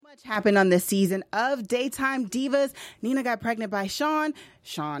Happened on this season of Daytime Divas. Nina got pregnant by Sean.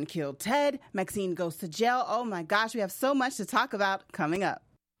 Sean killed Ted. Maxine goes to jail. Oh my gosh, we have so much to talk about coming up.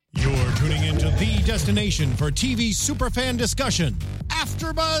 You're tuning into the destination for TV superfan discussion,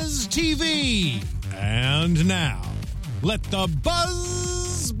 AfterBuzz TV. And now, let the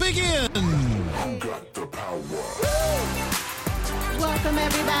buzz begin. You got the power. Welcome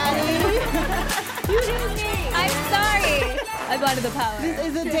everybody. You hit me. I'm sorry. I wanted the power. This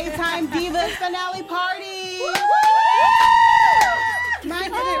is a Daytime Divas finale party.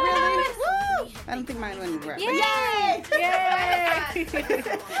 Mine didn't really. Woo! I don't think mine went anywhere. Yay! Yay!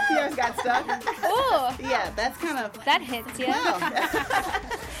 Yours got stuck. Ooh. Yeah, that's kind of. That hits, yeah.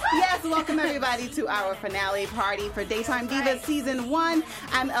 Yes, welcome everybody to our finale party for Daytime Divas Season 1.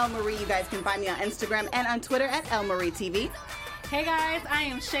 I'm Elle Marie. You guys can find me on Instagram and on Twitter at ElleMarieTV. Hey guys, I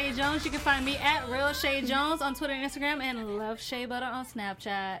am Shay Jones. You can find me at Real Shay Jones on Twitter and Instagram, and Love Shay Butter on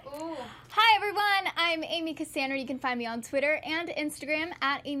Snapchat. Ooh. Hi everyone, I'm Amy Cassandra. You can find me on Twitter and Instagram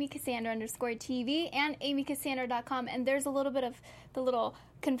at AmyCassandra_TV and AmyCassandra.com. And there's a little bit of the little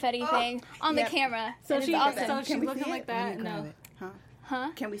confetti thing on the camera. So she's awesome. so she's looking like that. No.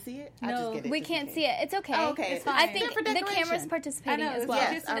 Huh? Can we see it? No, I just get it we can't see it. It's okay. Oh, okay. It's fine. I think the camera's participating as well.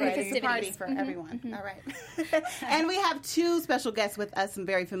 Yes, all right. It's a party for everyone. All right. And we have two special guests with us, some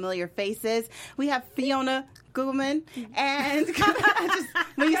very familiar faces. We have Fiona Googleman and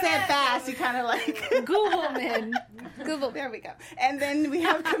when you say it fast, you kind of like Googleman. Google. There we go. And then we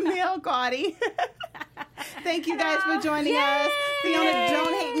have Camille Gaudy. Thank you guys for joining us. Fiona,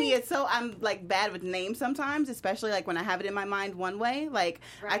 don't hate me. It's so I'm like bad with names sometimes, especially like when I have it in my mind one way. Like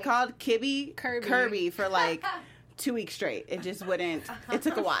I called Kibby Kirby for like 2 weeks straight. It just wouldn't. It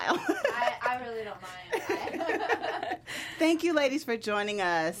took a while. I really don't mind. Thank you, ladies, for joining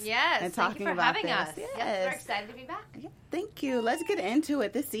us. Yes, and talking thank you for about having this. us. Yes, we're excited to be back. Yeah, thank you. Let's get into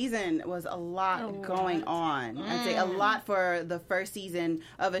it. This season was a lot going on. I'd say a lot for the first season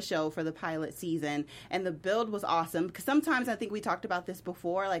of a show, for the pilot season. And the build was awesome. Because sometimes, I think we talked about this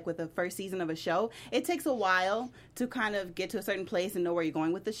before, like with the first season of a show, it takes a while to kind of get to a certain place and know where you're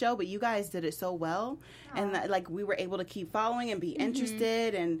going with the show. But you guys did it so well. And like we were able to keep following and be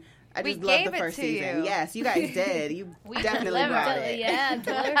interested. And I just loved the first season. You. Yes, you guys did. You definitely brought it. Yeah,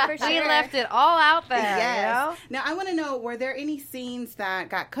 for sure. We left it all out there. Yes. You know? Now, I want to know, were there any scenes that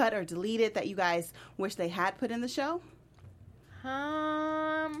got cut or deleted that you guys wish they had put in the show?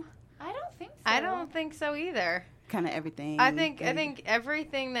 I don't think so. I don't think so either. Kind of everything. I think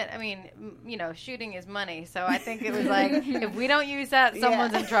everything that, I mean, you know, shooting is money. So I think it was like, if we don't use that,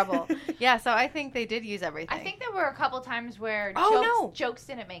 someone's in trouble. Yeah, so I think they did use everything. I think there were a couple times where jokes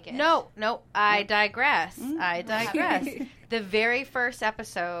didn't make it. No, I digress. I digress. The very first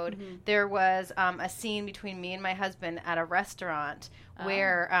episode, there was a scene between me and my husband at a restaurant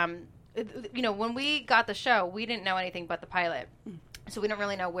where, you know, when we got the show, we didn't know anything but the pilot. So we don't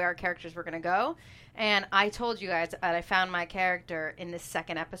really know where our characters were going to go. And I told you guys that I found my character in this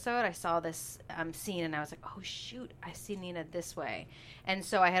second episode. I saw this scene, and I was like, oh, shoot, I see Nina this way. And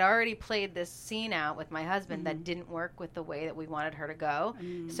so I had already played this scene out with my husband that didn't work with the way that we wanted her to go.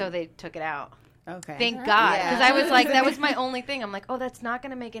 So they took it out. Okay. Thank God. Because I was like, that was my only thing. I'm like, oh, that's not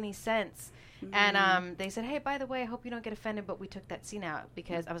going to make any sense. And they said, hey, by the way, I hope you don't get offended, but we took that scene out,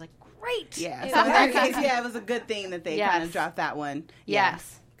 because I was like, great. Yeah. So in that case, it was a good thing that they kind of dropped that one.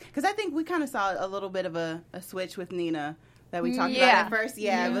 Yes. Because I think we kind of saw a little bit of a switch with Nina that we talked about at first.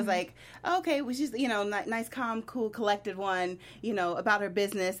 Yeah, it was like, okay, well, she's, you know, nice, calm, cool, collected one, you know, about her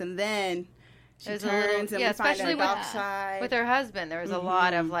business. And then she turns and we find her dark side. With her husband, there was a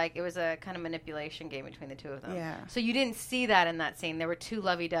lot of, like, it was a kind of manipulation game between the two of them. Yeah. So you didn't see that in that scene. They were too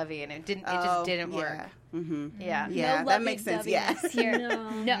lovey-dovey, and it just didn't work. Yeah. Yeah, that makes sense. Yeah.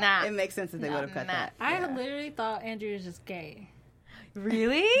 No. It makes sense that they would have cut that. I literally thought Andrew was just gay.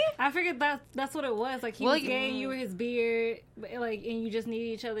 Really? I figured that's what it was. Like, he was gay and you were his beard, like, and you just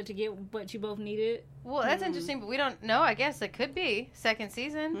needed each other to get what you both needed. Well, that's interesting, but we don't know. I guess it could be second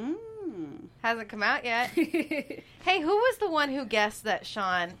season. Hasn't come out yet. Hey, who was the one who guessed that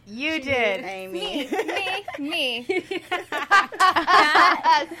Sean? You did. Amy. Me.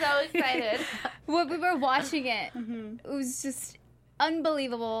 So excited. When we were watching it, it was just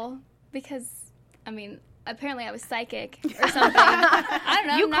unbelievable because, I mean, apparently I was psychic or something. I don't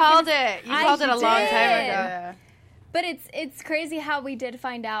know. You called it. You called it a long time ago. Yeah. But it's crazy how we did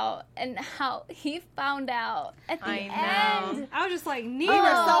find out and how he found out at the end. I was just like, Nina. You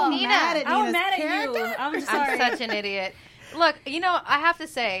were so Nina. mad at I was Nina's mad at character? you. I was sorry. I'm such an idiot. Look, I have to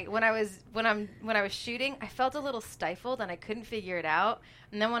say, when I was shooting, I felt a little stifled and I couldn't figure it out.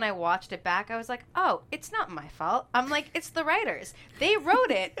 And then when I watched it back, I was like, oh, it's not my fault. I'm like, it's the writers. They wrote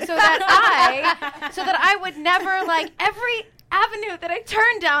it so that I would never, like, every avenue that I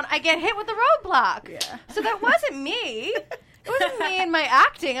turn down, I get hit with a roadblock. Yeah. So that wasn't me. It wasn't me and my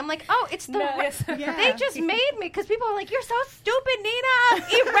acting. I'm like, oh, it's the they just made me, because people are like, you're so stupid, Nina.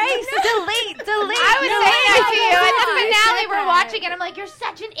 Erase, delete. I was saying that to you at the finale. We're watching it. I'm like, you're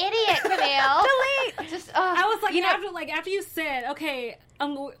such an idiot, Camille. Delete. Just I was like, after you said, okay,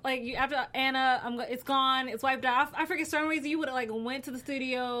 after Anna, it's gone, it's wiped out. I forget some reason you would have went to the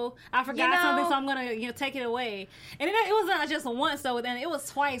studio. I forgot something, so I'm gonna take it away. And then it was not just once though, and it was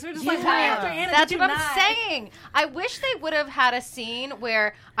twice. We're just like, why after Anna? That's what I'm saying. I wish they would have had a scene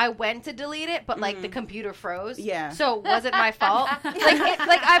where I went to delete it, but the computer froze. Yeah. So it wasn't my fault.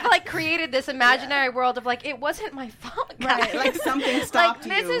 I've created this imaginary world of it wasn't my fault, guys. Right. Like something stopped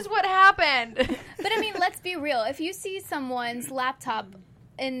you. This is what happened. But I mean, let's be real. If you see someone's laptop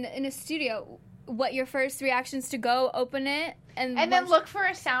in a studio, what your first reaction is to go open it and then look for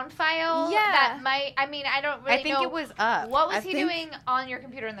a sound file that might, I don't really know. I think it was up. What was he doing on your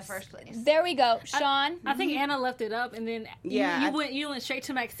computer in the first place? There we go. Sean? I think Anna left it up, and then you went straight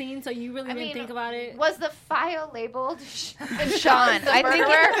to Maxine, so you really didn't think about it. Was the file labeled Sean? I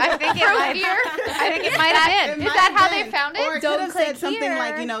think it might have been. Is that how they found it? Or it could have said something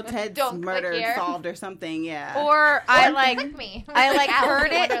like, Ted's murder solved or something, Or I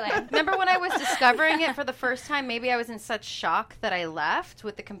heard it. Wonderland. Remember when I was discovering it for the first time, maybe I was in such shock that I left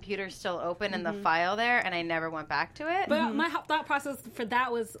with the computer still open and the file there, and I never went back to it. But my thought process for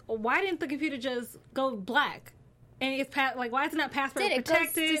that was, why didn't the computer just go black? And it's why isn't that password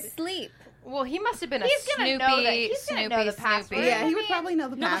protected? It goes to sleep. Well, he must have been He's gonna know the password. Yeah, he would probably know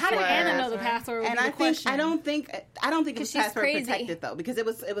the password. How did Anna know the password? And I don't think it was password protected though, because it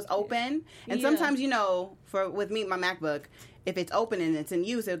was open. And sometimes with me, my MacBook, if it's open and it's in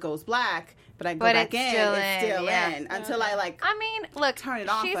use, it goes black. But I go back in, it's still in until I look, turn it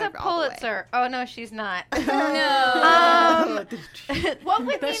off. She's a Pulitzer. Oh no, she's not. No. What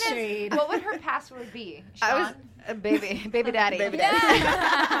would her password be, Sean? I was baby daddy. Baby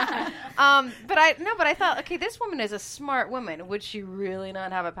daddy. But I thought, okay, this woman is a smart woman. Would she really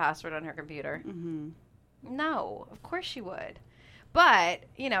not have a password on her computer? Mm-hmm. No, of course she would. But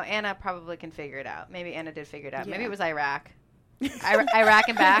Anna probably can figure it out. Maybe Anna did figure it out. Yeah. Maybe it was Iraq. Iraq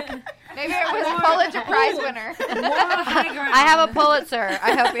and back. Maybe it was a Pulitzer Prize winner. Moral high ground. I have a Pulitzer.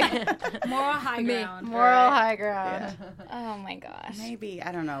 I hope moral high ground. Moral high ground. Yeah. Oh my gosh. Maybe,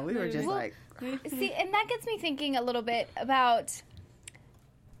 I don't know. We were just see, and that gets me thinking a little bit about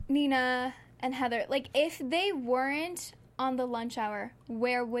Nina and Heather. If they weren't on the lunch hour,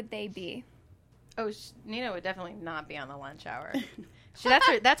 where would they be? Oh, Nina would definitely not be on the lunch hour.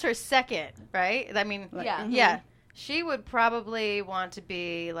 That's her second, right? I mean, yeah. She would probably want to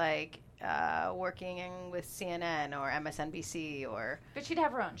be working with CNN or MSNBC or. But she'd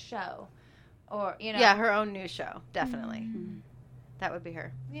have her own show, or Yeah, her own news show, definitely. Mm-hmm. That would be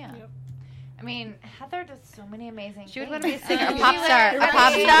her. Yeah. Yep. I mean, Heather does so many amazing things. She would want to be a singer, a pop star.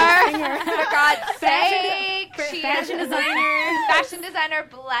 For God's sake. Fashion designer. Fashion designer,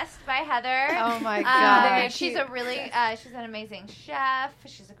 blessed by Heather. Oh, my God. She's a really, she's an amazing chef.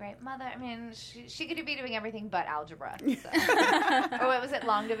 She's a great mother. I mean, she could be doing everything but algebra. So. Or what was it,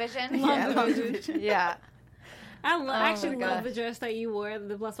 long division? Long division. Yeah. I actually love the dress that you wore,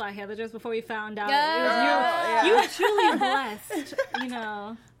 the Blessed by Heather dress, before we found out. You were truly blessed,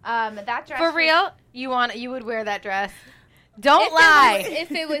 that dress. For real? You would wear that dress? Don't lie.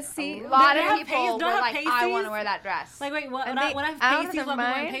 If it was a lot of people were like, I want to wear that dress. When I have pasties, what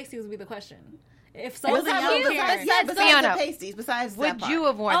wearing pasties would be the question. If something besides pasties, besides would you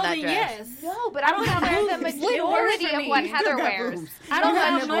have worn that dress? Yes. No, but I don't have the majority of what Heather wears. I don't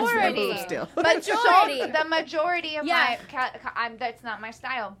have majority. The majority of my that's not my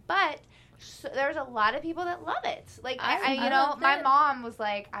style, but. So there's a lot of people that love it. My mom was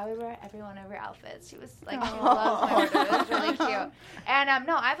like, I would wear every one of your outfits. She was like, she loves my wardrobe. It was really cute. And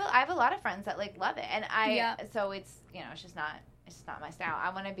no, I have a lot of friends that love it, and so it's it's just not my style.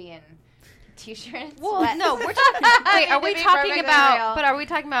 I want to be in t-shirts. Well, no, we're talking. Wait, are we talking about? But are we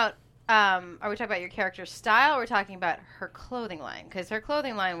talking about? Are we talking about your character's style? Or are we talking about her clothing line? Because her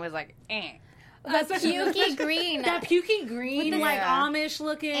clothing line was like, The pukey green. That pukey green, Amish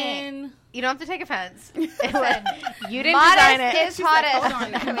looking. You don't have to take offense. You didn't design it. Modest is hottest.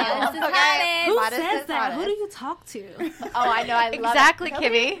 Who says that? Who do you talk to? Oh, I know. I love exactly,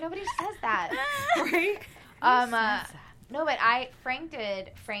 Kibby. Nobody says that. Right? No, but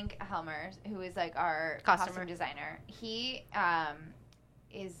Frank Helmer, who is like our costume designer. He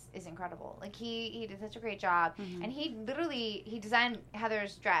is incredible. Like he did such a great job, and he designed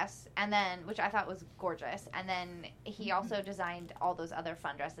Heather's dress, and then which I thought was gorgeous, and then he also designed all those other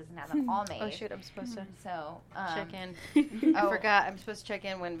fun dresses and had them all made. Oh shoot, I'm supposed to check in. I forgot. I'm supposed to check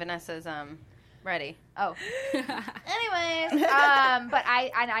in when Vanessa's ready. Oh. Anyways, but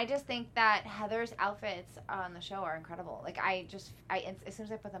I just think that Heather's outfits on the show are incredible. Like as soon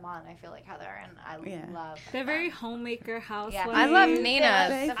as I put them on, I feel like Heather, and I love. They're very homemaker housewife. Yeah. I love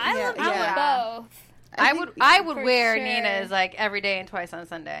Nina's. I love both. I would wear sure. Nina's like every day and twice on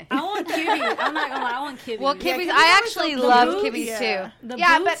Sunday. I want Kibby. I'm not gonna lie, I want Kibby. Well, Kibby's. I actually love Kibby's too. The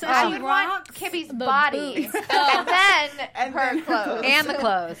but boots I and would rocks. want Kibby's body and then her clothes and the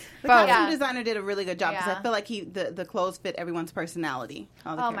clothes. The costume designer did a really good job because I feel like the clothes fit everyone's personality.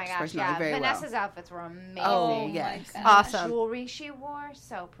 Oh my gosh, yeah. Vanessa's outfits were amazing. Oh yes, awesome. Jewelry she wore,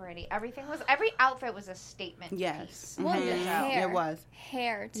 so pretty. Every outfit was a statement. Yes, Well, the hair. It was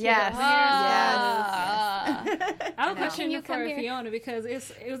hair too. Yes. yes. I have a question Can you for come here? Fiona because it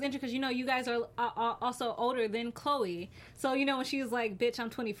was interesting because you guys are also older than Chloe, so when she was like, "Bitch, I'm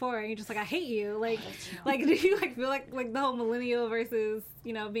 24," and you're just like, "I hate you." Like do you feel like the whole millennial versus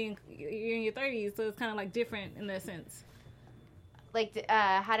being you're in your 30s, so it's kind of like different in that sense. Like,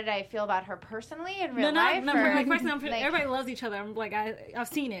 how did I feel about her personally in real life? No, like personally, everybody loves each other. I'm like, I've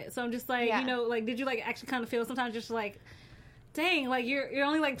seen it, so I'm just like, like, did you like actually kind of feel sometimes just like, dang, like you're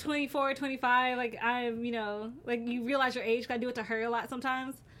only like 24, 25, like I'm, like you realize your age. 'Cause I do it to her a lot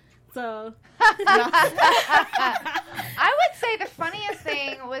sometimes. So I would say the funniest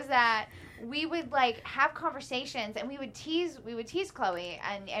thing was that we would like have conversations and we would tease Chloe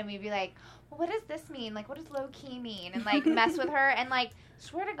and we'd be like, well, what does this mean? Like, what does low key mean? And like mess with her and like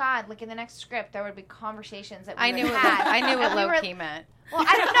swear to God, like in the next script there would be conversations that we would have. I knew what low key meant. Well,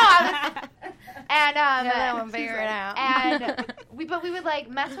 I don't know. That one figure it out. And we would like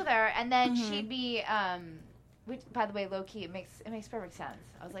mess with her, and then she'd be. Which, by the way, low key, it makes perfect sense.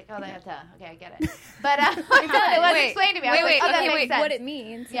 I was like, oh, okay, I get it. But it wasn't explained to me. I was like, that makes sense. What it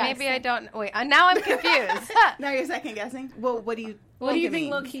means. Yes. Maybe I don't. Wait, now I'm confused. Now you're second guessing. Well, what do you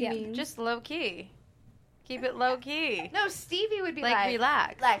think low key means? Just low key. Keep it low key. No, Stevie would be like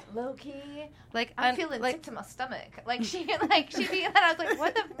relax. Like low key. Like I'm feeling sick to my stomach. Like she'd be. And I was like,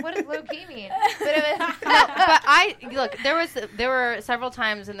 what does low key mean? But it was. But look. There were several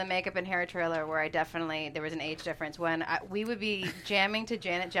times in the makeup and hair trailer where there was an age difference when we would be jamming to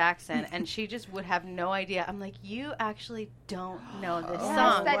Janet Jackson and she just would have no idea. I'm like, you actually don't know this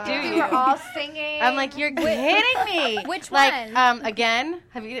song, do you? We were all singing. I'm like, you're kidding me. Which one? Like, again.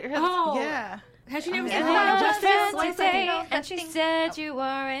 Have you heard? Oh yeah. Has she never seen Poetic Justice? And she said you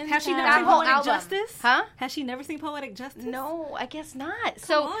are in. Has she never that seen whole Poetic album. Justice? Huh? Has she never seen Poetic Justice? No, I guess not.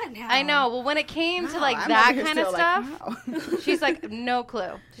 Come on now. I know. Well, when it came to like I'm that over here kind of still stuff, like, wow. she's like, no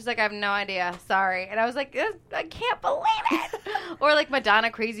clue. She's like, I have no idea. Sorry. And I was like, I can't believe it. Or like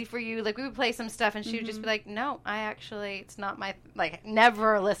Madonna, Crazy for You. Like we would play some stuff, and she would just be like, no, it's not my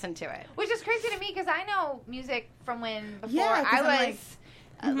never listen to it. Which is crazy to me because I know music from when before Yeah, 'cause I I'm was.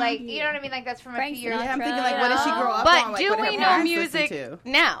 Like, you know what I mean? Like, that's from Frank a few years Yeah, I'm ago. thinking like, what did she grow up But on? Like, do what we did her know parents listen music to?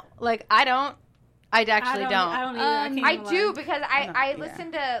 now? Like I don't. I actually don't. I don't either. I do because I yeah.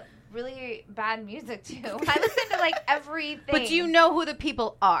 listen to really bad music too. I listen to like everything. But do you know who the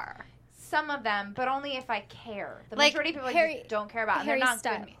people are? Some of them, but only if I care. The Like majority of people Harry- I just don't care about. And Harry they're not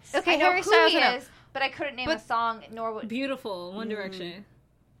Styles. good music. Okay, I know Harry who Styles he I know. is, but I couldn't name a song, nor would. Beautiful. One Direction.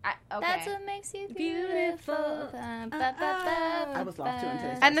 Okay. That's what makes you beautiful. I was lost too into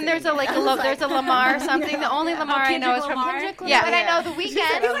this. And then there's a Lamar something. The only Lamar I know is from Lamar? Kendrick Yeah. But I know The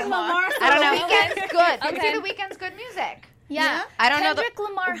Weeknd. Lamar. I don't know. Weeknd's good. Okay. See, The Weeknd's good music. Yeah. I don't know. Kendrick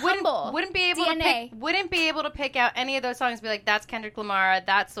Lamar, Humble. Wouldn't be able DNA. to pick out any of those songs. And be like, that's Kendrick Lamar.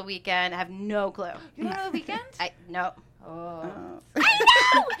 That's The Weeknd. I have no clue. You don't know The Weeknd? No. Oh. I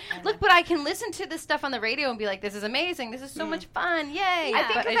know. Look, but I can listen to this stuff on the radio and be like, "This is amazing. This is so much fun. Yay!" I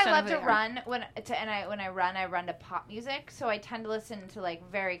think But because just I don't love know to who they are. run when I run to pop music, so I tend to listen to like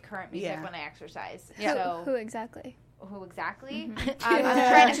very current music Yeah. when I exercise. Yeah. So Who exactly? who exactly? Mm-hmm. I'm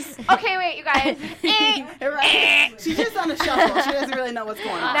trying to. Okay, wait, you guys. She's just on a shuffle. She doesn't really know what's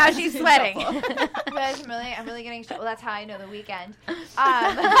going on. Now she's sweating. Guys, I'm really getting. Well, that's how I know The Weeknd.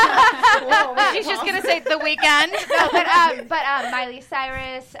 She's just gonna say The Weeknd. No, but Miley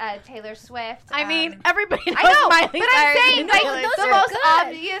Cyrus, Taylor Swift. I mean, everybody knows I know, Miley but I'm Cyrus saying and like Taylor the Swift. most good.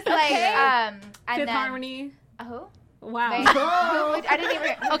 obvious, like Okay. and Fifth then Harmony. who? Wow. I didn't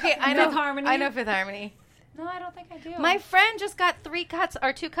even. Okay, I know Fifth Harmony. I know Fifth Harmony. No, I don't think I do. My friend just got 2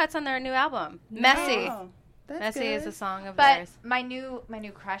 cuts on their new album. Messy. Oh, That's Messi good. is a song of But theirs. my new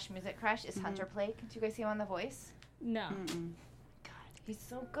music crush is Hunter Blake. Did you guys see him on The Voice? No. He's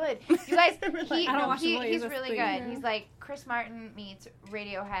so good. You guys, I don't watch The Voice, he's that's really the good. thing. He's like Chris Martin meets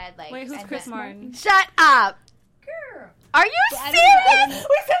Radiohead. Like, Wait, who's and Chris then- Martin? Shut up. Are you serious? Now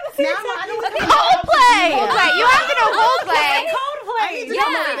I don't want to Coldplay. Coldplay. You have to know Coldplay. Coldplay.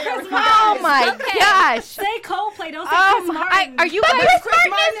 Yeah. Chris Oh Martin. my gosh. Say Coldplay. Don't say Chris Martin. Are you But guys? Chris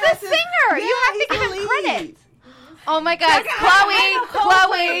Martin is the singer. You have to give him credit. Oh my God,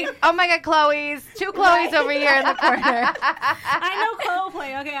 Chloe. Oh my God, Chloe's. Two Chloes over here in the corner. I know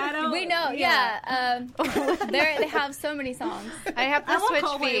Coldplay. Okay, I don't. We know, yeah. They have so many songs. I have to I love switch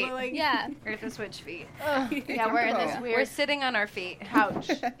Coldplay, feet. but like, Yeah. We have to switch feet. Yeah, we're in this We're weird sitting on our feet. couch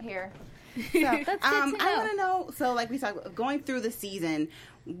here. I know. want to know. So, like we talked, going through the season,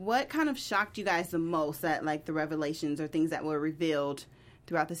 what kind of shocked you guys the most? That like the revelations or things that were revealed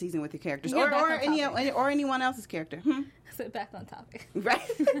throughout the season with your characters, Yeah, back on or anyone else's character, sit back on topic. right?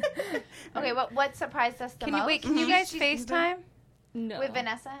 Okay, what surprised us the Can most? you wait? Can you guys FaceTime? No. With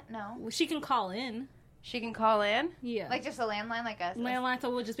Vanessa? No. Well, she can call in. She can call in. Yeah. Like just a landline, like a landline, so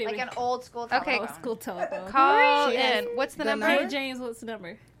we'll just be like able an to old school Okay. telephone. old school telephone. Call She has in. What's the the number? Hey James, what's the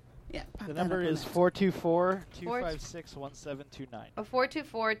number? Yeah. The number is 424-256-1729.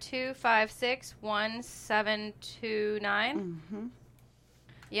 424-256-1729. Mm-hmm.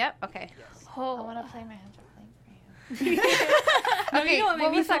 Yep. Okay. I want to play my Hunter Blake for you. No, Okay, you know what made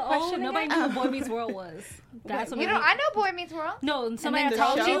what me was so that old? question Nobody again? knew what Boy Meets World was. That's what You made know, me- I know Boy Meets World. No, somebody then had the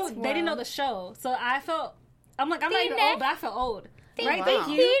told show? you they didn't know the show, so I felt. I'm not even Tina. old, but I felt old. Right? Wow. Thank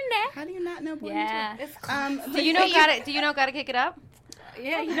you. How do you not know? Boy Meets Yeah. World? Do you know Gotta? Do you know Gotta Kick It Up?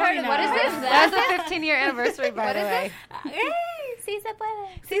 Yeah, you know. You know. What is this? That's the 15-year anniversary, by What the is way. Hey, Si se puede.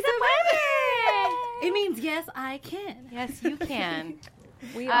 si se puede. It means yes, I can. Yes, you can.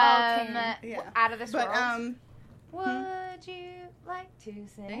 We all can. Yeah. Out of this But world. Would you like to sing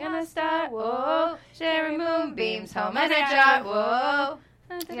Sing on on a a star? star, Whoa, whoa, cherry cherry moonbeams, moonbeams, home home and a and a jar. jar, Whoa.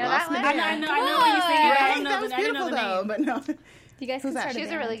 You know that Lost me one? there. I know what you sing. Right? I don't know That the, was I didn't beautiful know the though, name. but no. You guys can Who's that? start She has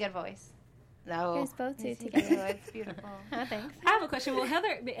a band. really good voice. You No. guys both do Yes, you together. do. It's beautiful. Thanks. I have a question. Will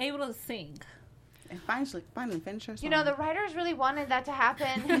Heather be able to sing? And finally finish her song. You know, the writers really wanted that to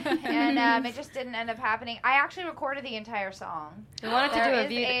happen, and it just didn't end up happening. I actually recorded the entire song. We wanted to There do a is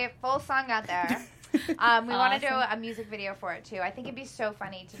video. a full song out there. We want to do a music video for it too. I think it'd be so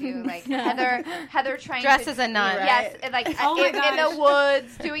funny to do like Heather trying Dressed to as a nun. Yes, and, like Oh my in the gosh.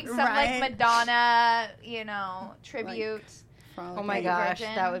 woods, doing some Right. like Madonna, tribute. Oh my Like gosh,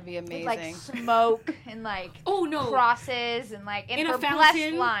 Virgin, that would be with, amazing. like smoke and like Oh no. crosses and like In her a blessed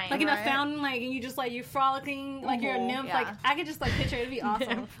fountain, line. like in a Right. fountain, like and you just like you're frolicking, like you're a nymph. Yeah. Like I could just like picture it. It'd be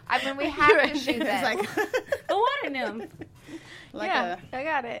awesome. I mean, we have to shoot It's that. like A water nymph. Yeah, I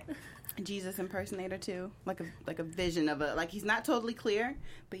got it. a Jesus impersonator too, like a vision of a he's not totally clear,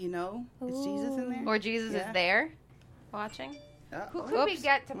 but it's Jesus in there. Or Jesus Yeah. is there, watching Who could we Oops.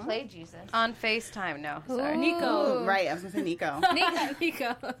 get to play Jesus? on FaceTime. No, sorry. Nico. Right, I was gonna say Nico.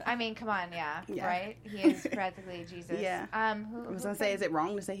 Nico. I mean, come on, yeah, Yeah. right? He is practically Jesus. Yeah. Who, I was gonna say, is it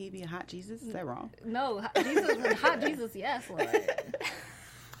wrong to say he'd be a hot Jesus? Is that wrong? No, Jesus, hot Jesus, yes, Lord.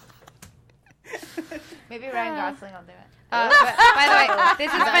 maybe Ryan Gosling will do it. By the way,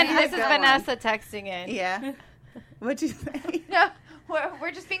 this is Good one. Vanessa texting in. Yeah. What'd you say? No,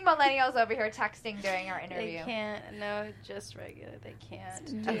 we're just being millennials over here texting during our They interview. can't. No, just regular. They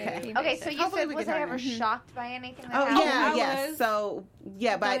can't. Okay. Okay, so you Hopefully said, we was get I her ever in. shocked by anything that Oh happened? yeah, I yes. was. So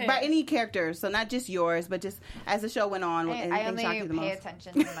yeah, by ahead. any character. So not just yours, but just as the show went on. I anything only shocked you the pay most?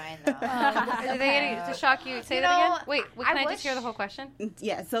 attention to mine, though. Did they to shock you? Say You that know, again. Wait, can I I wish- just hear the whole question?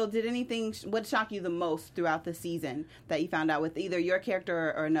 Yeah. So did anything? What shocked you the most throughout the season that you found out with either your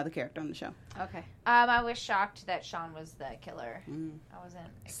character or another character on the show? Okay. I was shocked that Sean was the killer. Mm. I wasn't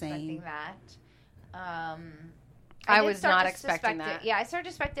Same. expecting that. I did was start not to expecting suspect that. it. Yeah, I started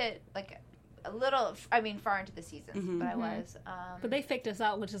to suspect it like a little. I mean, far into the season, Mhm. but I was. But they faked us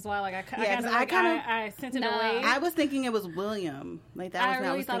out, which is why, like, I Yeah, 'cause I kinda- I sent it No. away. I was thinking it was William. Like that I was really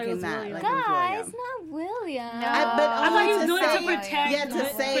I was thought it thinking was that. William. Like it was Guys, William. not William. No. But I thought he was to doing it to say- protect. Yeah, to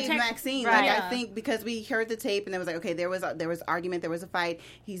save protect- Maxine. Right. Like Yeah. I think because we heard the tape and there was like, okay, there was argument, there was a fight.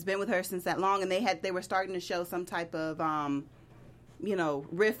 He's been with her since that long, and they were starting to show some type of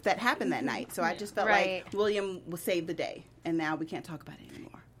rift that happened that night. So I just felt Right. like William will save the day, and now we can't talk about it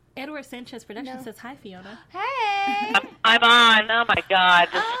anymore. Edward Sanchez Productions No. says hi, Fiona. Hey. I'm on. Oh my God,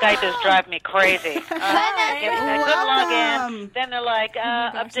 the Skype is driving me crazy. Good login. Then they're like,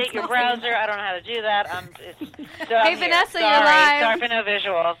 update your browser. I don't know how to do that. I'm Hey, here. Vanessa, Sorry. you're live. Sorry for no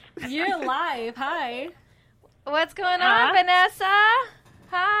visuals. You're live. Hi. What's going Huh? on, Vanessa?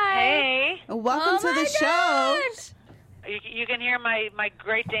 Hi. Hey. Welcome to the show. You can hear my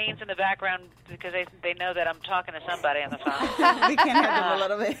Great Danes in the background because they know that I'm talking to somebody on the phone. We can have them a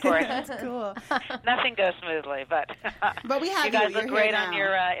little bit. Of course. That's cool. Nothing goes smooely, but we have you guys You're look great here on now. your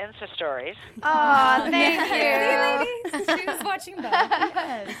Insta stories. Oh, thank you. She was watching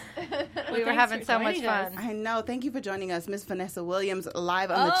that. Yes. We were having so much fun. I know. Thank you for joining us, Miss Vanessa Williams,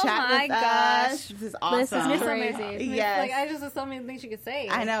 live on the Oh chat my with gosh. us. This is awesome. This is crazy. Yes. Like, I just have so many things you could say.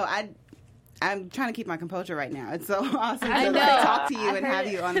 I know. I'm trying to keep my composure right now. It's so awesome I to know. talk to you and have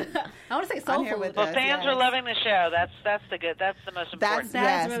you on. I want to say on here soulful. with Well, us, fans yes. are loving the show. That's the most important.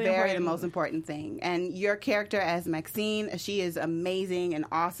 That's really very important. the most important thing. And your character as Maxine, she is amazing and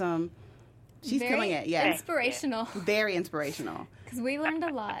awesome. She's Very killing it. Yes, Inspirational. very inspirational. Because we learned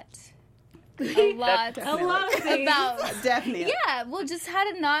a lot. A lot of things. about Definitely. yeah, well, just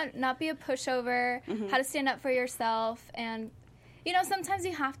how to not be a pushover, how to stand up for yourself, and sometimes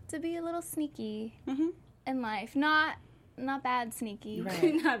you have to be a little sneaky in life. Not bad sneaky,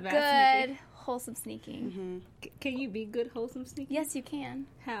 Right. Not bad. good wholesome sneaking. Can you be good, wholesome sneaky? Yes, you can.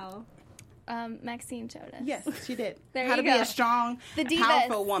 How? Maxine showed us. Yes, she did. There how you to be go. a strong, The divas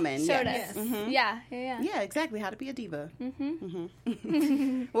powerful woman. showed Yes. us. Mhm. Yeah. Yeah, exactly. How to be a diva.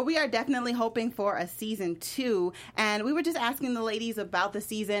 Well, we are definitely hoping for a season 2, and we were just asking the ladies about the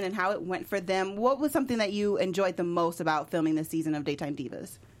season and how it went for them. What was something that you enjoyed the most about filming this season of Daytime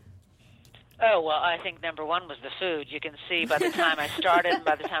Divas? Oh, well, I think number one was the food. You can see by the time I started and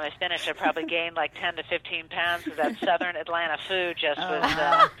by the time I finished, I probably gained like 10 to 15 pounds because that southern Atlanta food just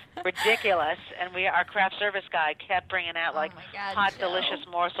was ridiculous. And our craft service guy kept bringing out like my God, hot, Joe. delicious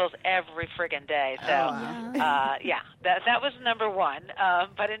morsels every friggin' day. So, yeah, that was number one.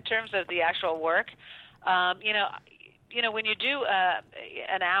 But in terms of the actual work, when you do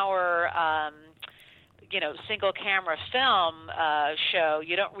an hour single camera film show,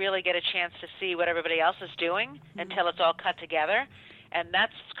 you don't really get a chance to see what everybody else is doing until it's all cut together. And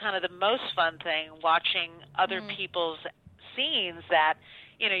that's kind of the most fun thing, watching other people's scenes that,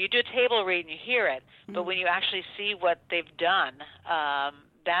 you do a table read and you hear it, but when you actually see what they've done,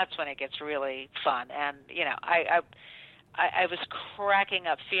 that's when it gets really fun. And, I was cracking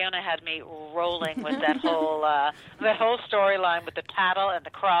up. Fiona had me rolling with that whole storyline with the paddle and the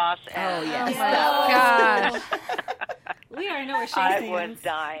cross. And, Gosh. We already know where she's I was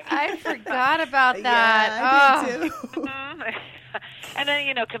dying. I forgot about that. Yeah, I did too. And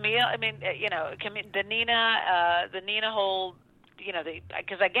then Camille. I mean, the Nina whole.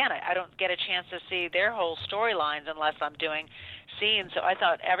 Because again, I don't get a chance to see their whole storylines unless I'm doing scenes. So I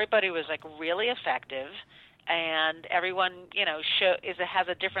thought everybody was like really effective. And everyone, has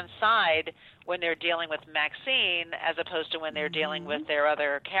a different side when they're dealing with Maxine as opposed to when they're dealing with their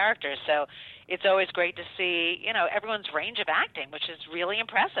other characters. So it's always great to see, everyone's range of acting, which is really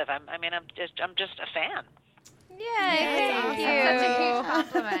impressive. I'm just a fan. Yay, thank you. That's such a huge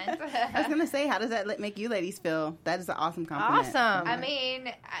compliment. I was going to say, how does that make you ladies feel? That is an awesome compliment. Awesome. I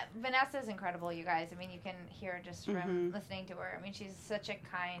mean, Vanessa's incredible, you guys. I mean, you can hear just from listening to her. I mean, she's such a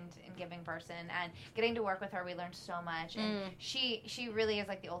kind and giving person, and getting to work with her, we learned so much. And she really is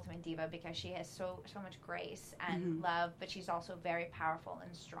like the ultimate diva because she has so much grace and love, but she's also very powerful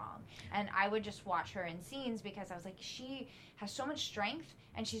and strong. And I would just watch her in scenes because I was like, she has so much strength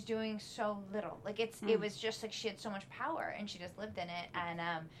and she's doing so little. Like it was just like she had so much power and she just lived in it. And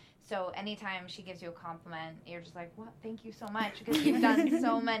so anytime she gives you a compliment, you're just like, "What? Thank you so much," because you've done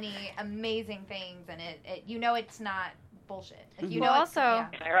so many amazing things, and it's not bullshit. Like, also,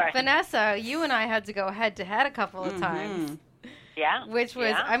 Vanessa, you and I had to go head to head a couple of times. Yeah. Which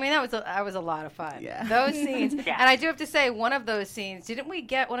was, I mean, that was a lot of fun. Yeah. Those scenes. And I do have to say, one of those scenes, didn't we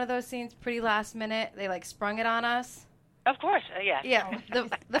get one of those scenes pretty last minute? They like sprung it on us. Of course, yeah. Yeah,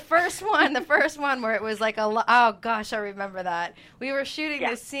 the first one where it was like oh gosh, I remember that. We were shooting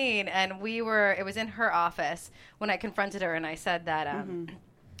this scene and it was in her office when I confronted her and I said that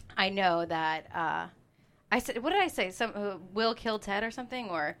I know that I said, what did I say? Will kill Ted or something,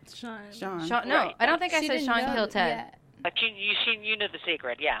 or Sean. No, Right. I don't think I said Sean killed Ted. Yeah. But you knew the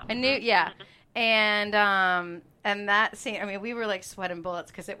secret, yeah. I knew, and that scene, I mean, we were like sweating bullets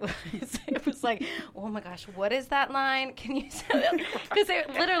because it was like, oh my gosh, what is that line? Can you say it? Because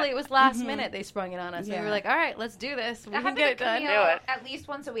it was last minute they sprung it on us. Yeah. We were like, all right, let's do this. We can get it done. Camille, at least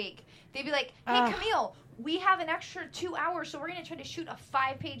once a week. They'd be like, hey, Camille, we have an extra 2 hours, so we're going to try to shoot a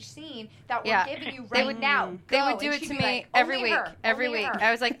 5-page scene that we're giving you now. They would do it to me every week. I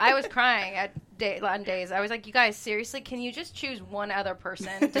was like, I was crying. days. I was like, you guys, seriously, can you just choose one other person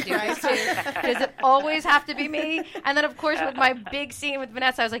to do this to? Does it always have to be me? And then, of course, with my big scene with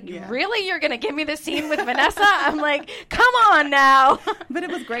Vanessa, I was like, really? You're going to give me the scene with Vanessa? I'm like, come on now. But it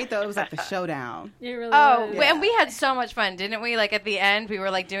was great, though. It was like the showdown. It really was. And we had so much fun, didn't we? Like, at the end, we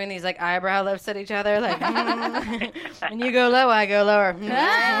were, like, doing these, like, eyebrow lifts at each other. Like, and you go low, I go lower.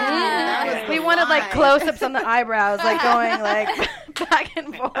 We wanted, like, close-ups on the eyebrows, like, going, like, back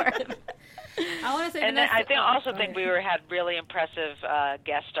and forth. I want to say, and then I think we had really impressive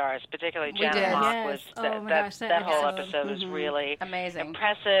guest stars, particularly Janet Mock. Was that whole episode was really amazing,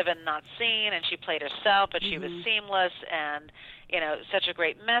 impressive, and not seen. And she played herself, but she was seamless, and such a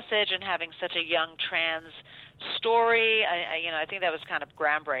great message, and having such a young trans story. I think that was kind of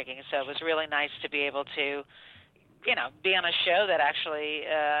groundbreaking. So it was really nice to be able to, be on a show that actually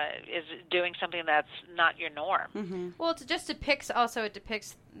is doing something that's not your norm. Well, it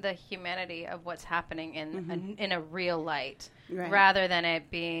depicts the humanity of what's happening in a real light, rather than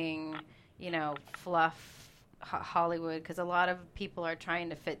it being, fluff Hollywood, because a lot of people are trying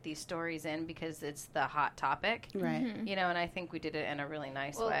to fit these stories in because it's the hot topic, right? And I think we did it in a really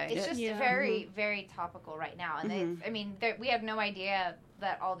nice way. It's just very, very topical right now, and we had no idea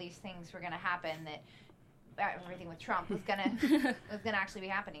that all these things were going to happen. That everything with Trump was gonna actually be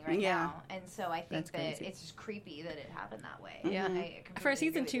happening now, and so I think that it's just creepy that it happened that way. Yeah. For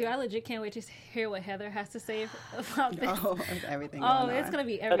season 2, I legit can't wait to hear what Heather has to say about this. Oh, everything. It's gonna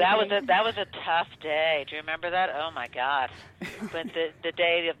be everything. But that was a tough day. Do you remember that? Oh my God! But the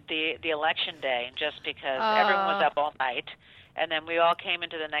day of the election day, just because everyone was up all night, and then we all came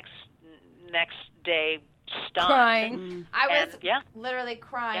into the next day. Stunned. Crying. I was literally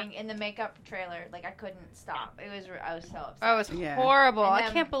crying in the makeup trailer. Like, I couldn't stop. I was so upset. Oh, it was horrible. Then, I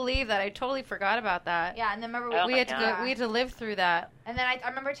can't believe that. I totally forgot about that. Yeah, and then remember we had to live through that. And then I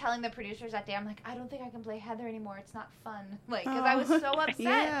remember telling the producers that day, I'm like, I don't think I can play Heather anymore. It's not fun. Like, because I was so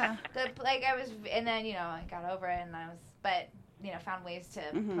upset. And then I got over it, and found ways to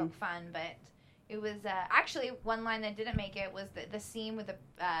poke fun, but. It was actually one line that didn't make it was the scene with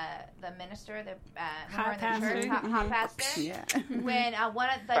the minister, hot pastor. Yeah. When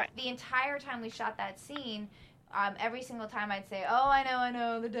the entire time we shot that scene, every single time I'd say, "Oh, I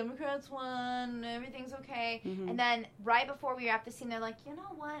know, the Democrats won, everything's okay," and then right before we wrapped the scene, they're like, "You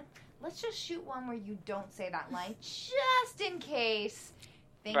know what? Let's just shoot one where you don't say that line, just in case."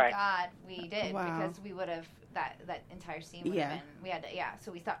 Thank God we did, because we would have. That entire scene would have been,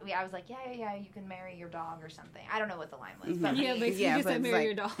 so we thought, I was like, you can marry your dog or something. I don't know what the line was. But basically you said marry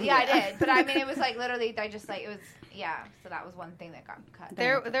your dog. Yeah, I did. But I mean, it was like literally, I just like, it was, so that was one thing that got cut.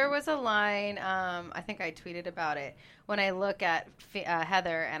 There was a line, I think I tweeted about it, when I look at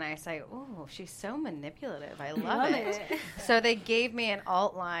Heather and I say, oh, she's so manipulative. I love it. So they gave me an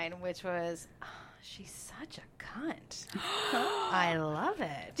alt line, which was, she's such a cunt. I love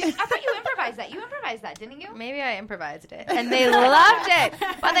it. I thought you improvised that. You improvised that, didn't you? Maybe I improvised it. And they loved it.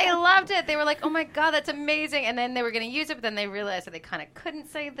 But they loved it. They were like, oh my God, that's amazing. And then they were going to use it, but then they realized that they kind of couldn't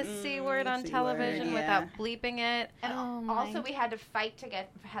say the C word on television without bleeping it. And also we had to fight to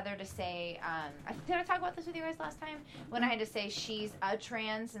get Heather to say, did I talk about this with you guys last time? When I had to say she's a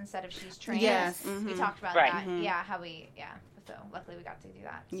trans instead of she's trans. Yes. We talked about that. Yeah, so luckily we got to do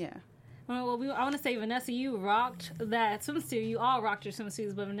that. Yeah. Well, I want to say, Vanessa, you rocked that swimsuit. You all rocked your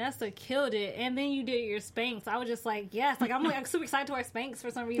swimsuits, but Vanessa killed it. And then you did your Spanx. I was just like, yes. Like, I'm super excited to wear Spanx for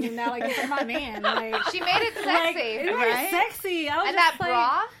some reason now. Like, it's my man. Like, she made it sexy. Right? Sexy. I was and just that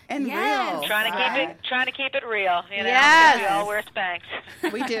bra? And real. Trying to keep it real. Yes. We all wear Spanx.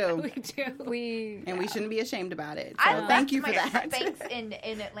 We do. And we shouldn't be ashamed about it. So I thank you for that. I left my Spanx in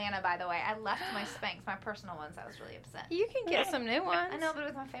Atlanta, by the way. I left my Spanx, my personal ones. I was really upset. You can get some new ones. I know, but it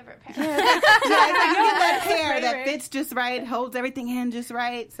was my favorite pair. That hair that fits just right, holds everything in just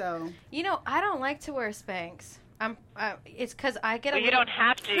right. So I don't like to wear Spanx. It's because I get you don't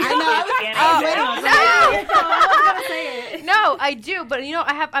have to. I know. No, I do, but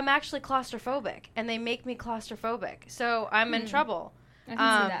I'm actually claustrophobic, and they make me claustrophobic, so I'm in trouble. I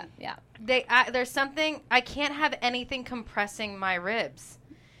can see that. Yeah. There's something I can't have anything compressing my ribs.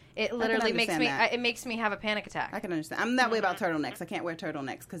 It literally makes me have a panic attack. I can understand. I'm that way about turtlenecks. I can't wear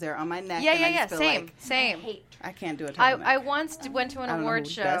turtlenecks because they're on my neck. Yeah. Same. I can't do a turtleneck. I once went to an award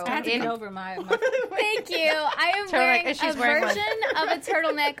show. I had to get over my Thank you. I am wearing a version of a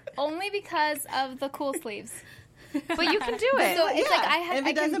turtleneck only because of the cool sleeves. But you can do it. So it's like if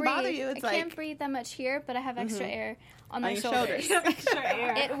it doesn't bother you, it's I can't breathe that much here, but I have extra air on my shoulders. Extra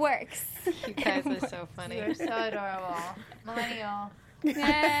air. It works. You guys are so funny. You're so adorable. Millennial.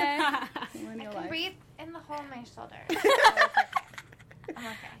 Yeah. I can breathe in the hole in my shoulder.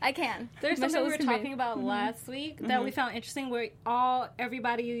 I can. There's My something we were shoulders can talking move. about last week that we found interesting, where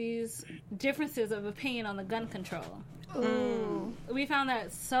everybody's differences of opinion on the gun control. Ooh. We found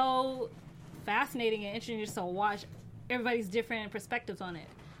that so fascinating and interesting just to watch everybody's different perspectives on it.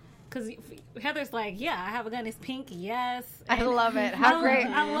 Because Heather's like, yeah, I have a gun. It's pink. Yes. I love it. How great.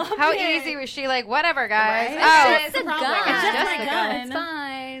 I love How it. easy was she? Like, whatever, guys. Right? Oh, It's a gun. It's just my gun. It's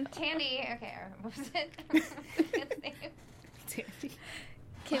fine. Tandy. Okay, what was it? What was the kid's name? Tandy.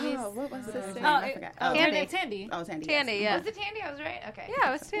 Kimmy's Oh, what was this? sister. I forgot. Oh, Tandy. Tandy. Tandy. Oh, Tandy. Tandy, yes. yeah. Was it Tandy? I was right. Okay. Yeah,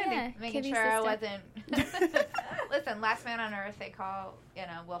 it was Tandy. Yeah, Making Kimmy's sure I sister. wasn't. Listen, Last Man on Earth, they call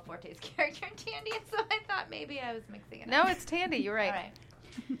Will Forte's character Tandy, so I thought maybe I was mixing it No, up. it's Tandy. You're right. All right.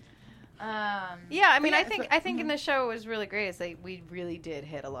 Yeah, I mean, Yeah, I think in the show it was really great. Is like we really did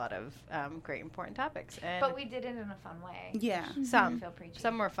hit a lot of great important topics, and But we did it in a fun way. Yeah. some Feel preachy.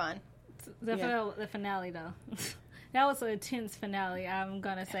 some were fun. The finale, though. That was an intense finale, I'm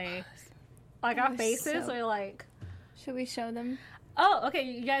going to say. Like, our was faces so- were like, Should we show them? oh, okay,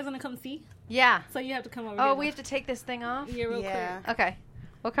 you guys want to come see? Yeah. So you have to come over Oh, here. we have to take this thing off. Yeah, real Yeah. Okay,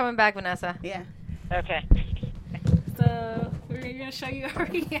 we're coming back, Vanessa. Yeah. Okay. quick. So we're going to show you our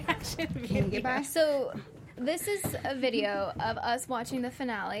reaction Can video. you get by? So, this is a video of us watching the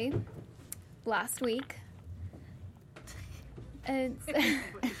finale last week. It's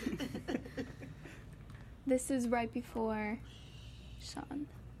this is right before Sean.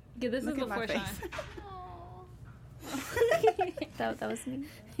 Yeah, this Look is at my before face. Sean. That was me.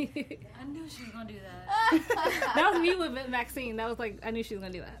 I knew she was gonna do that. That was me with Maxine. That was like, I knew she was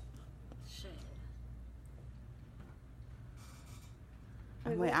going to do that. Shit.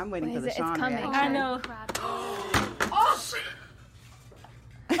 I'm waiting for the It's Sean coming. reaction. I know.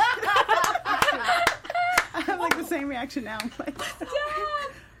 I have like the same reaction now. I'm like,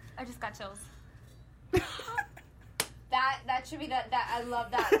 I just got chills. That should be that I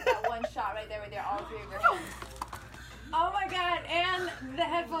love that one shot right there with all three of your hands. Oh my god, and the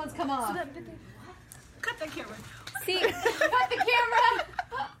headphones come off. Cut the camera. See, Cut the camera.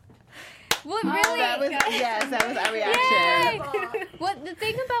 what really? that was that was our reaction. Yay! What the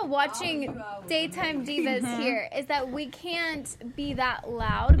thing about watching Daytime Divas here is that we can't be that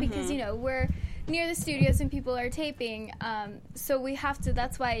loud because we're near the studios and people are taping, so we have to.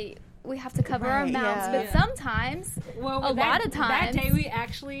 That's why we have to cover our Right, mouths. yeah. But sometimes, Well, a lot of times, that day we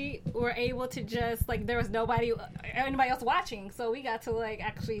actually were able to just like there was anybody else watching, so we got to like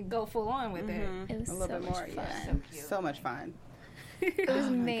actually go full on with it. it was A little so bit much more, fun. yeah. So much fun. It was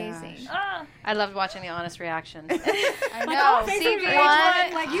amazing. gosh. I loved watching the honest reactions. I Like, know. our faces See, were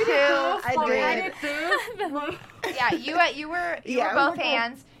one, like you two, I did. yeah, you were Yeah, both we were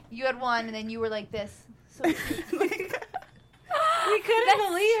hands. You had one, and then you were like this. So We couldn't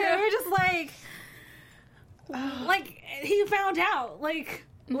believe it. We were just like he found out, like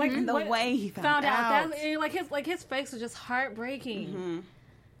the what- way he found out. That, his face was just heartbreaking.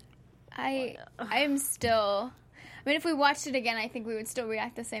 I'm still. I mean, if we watched it again, I think we would still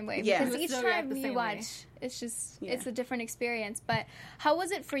react the same way. Yeah. Because We would each still react time the you same watch, way. it's just Yeah. it's a different experience. But how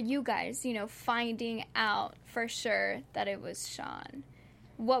was it for you guys? Finding out for sure that it was Sean.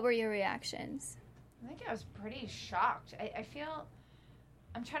 What were your reactions? I think I was pretty shocked. I feel.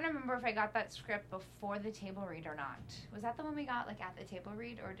 I'm trying to remember if I got that script before the table read or not. Was that the one we got like at the table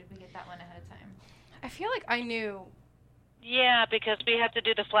read, or did we get that one ahead of time? I feel like I knew. Yeah, because we have to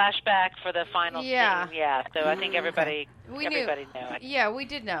do the flashback for the final Yeah. scene. Yeah, so I think everybody We everybody knew it. Yeah, we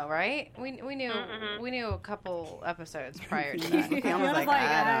did know, right? We knew Mhm. we knew a couple episodes prior to that. I was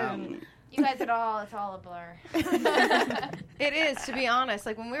like, You guys, it's all a blur. It is, to be honest.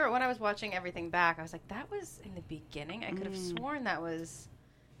 Like when I was watching everything back, I was like, that was in the beginning. I could have sworn that was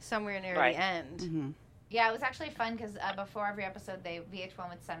somewhere near Right. the end. Mm-hmm. Yeah, it was actually fun because before every episode, VH1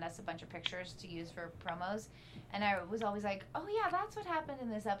 would send us a bunch of pictures to use for promos, and I was always like, "Oh yeah, that's what happened in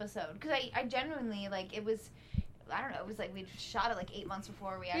this episode." Because I genuinely like it was, I don't know, it was like we'd shot it like 8 months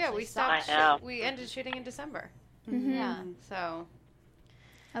before we actually Yeah, we stopped. stopped. I know. We ended shooting in December. Mm-hmm. Yeah, So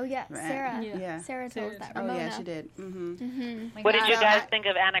Oh yeah, Right. Sarah. Yeah. Sarah told that. Oh Ramona. yeah, she did. Mm-hmm. Mm-hmm. My What did God. you guys think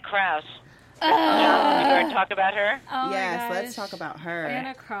of Anna Kraus? You want to talk about her? Oh my Yes, gosh. let's talk about her.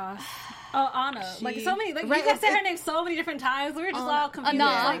 Anna Cross. Oh, Anna. Like so many. Like Right, you guys said it's- her name so many different times. We were just all confused.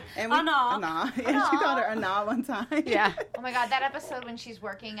 Anna. Like And we, Anna. Anna. Yeah, she called her Anna one time. yeah, Oh my God, that episode when she's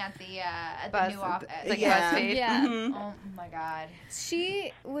working at the Buzz- new office. like Yeah. BuzzFeed. Yeah. Mhm. Oh my God.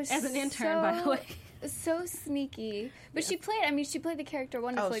 She was As an intern, by the way. so sneaky, but she played the character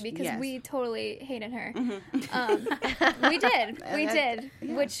wonderfully Oh, because yes. we totally hated her. Mm-hmm. We did, And we that- did.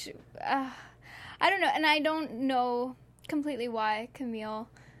 yeah. Which I don't know, and I don't know completely why Camille.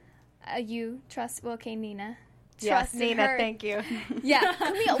 You trust Nina trusted Nina, her. thank you. Yeah,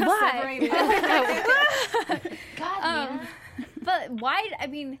 Camille, why? God, Nina. But why? I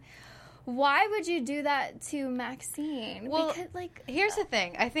mean, why would you do that to Maxine? Well, because, like, here's the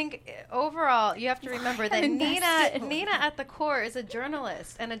thing. I think overall, you have to remember that Nina at the core is a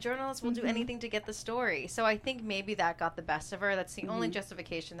journalist, and a journalist will do anything to get the story. So I think maybe that got the best of her. That's the only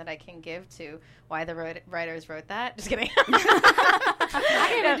justification that I can give to why the writers wrote that. Just kidding.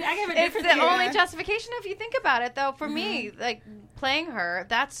 I gave a It's different the only justification. If you think about it, though, for me, like playing her,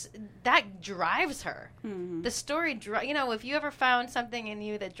 that drives her. The story, if you ever found something in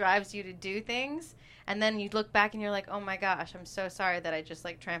you that drives you to do things, and then you look back and you're like, oh my gosh, I'm so sorry that I just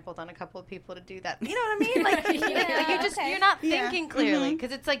like trampled on a couple of people to do that. You know what I mean? Like you're not thinking clearly,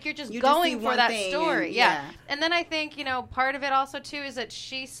 because it's like you're just going for that story. And then I think part of it also too is that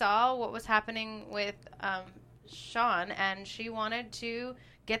she saw what was happening with Sean, and she wanted to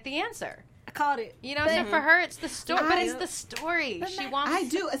get the answer. I called it. So for her, it's the story. But it's the story. She wants. I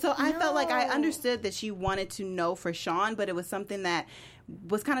do. So I felt like I understood that she wanted to know for Sean, but it was something that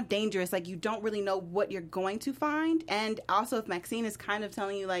was kind of dangerous. Like, you don't really know what you're going to find. And also, if Maxine is kind of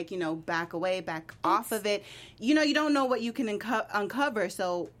telling you, like, back away, back off of it, you don't know what you can uncover.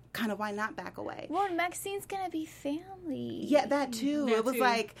 So kind of why not back away? Well, Maxine's gonna be family. Yeah, that too. It was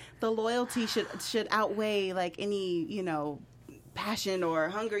like the loyalty should outweigh like any passion or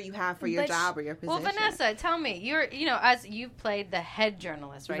hunger you have for your job or your position. Well, Vanessa, tell me, you're as you've played the head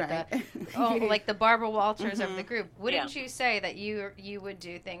journalist, right? Like the Barbara Walters of the group. Wouldn't you say that you would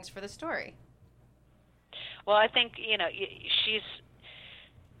do things for the story? Well, I think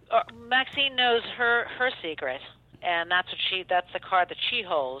Maxine knows her secret, and that's the card that she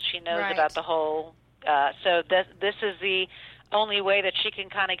holds. She knows about the whole. So this is the only way that she can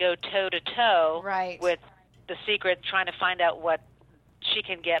kind of go toe to toe with the secret, trying to find out what she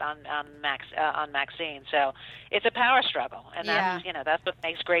can get on Maxine. So it's a power struggle, and that's what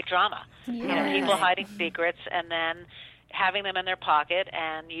makes great drama. People hiding secrets and then having them in their pocket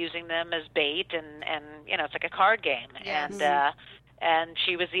and using them as bait, and it's like a card game. And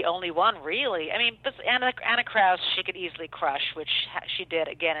she was the only one, really. I mean, Anna Kraus, she could easily crush, which she did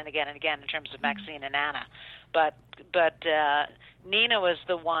again and again and again in terms of Maxine and Anna. But Nina was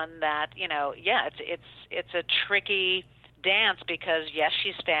the one that, it's a tricky dance, because yes,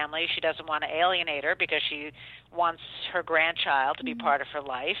 she's family. She doesn't want to alienate her because she wants her grandchild to be part of her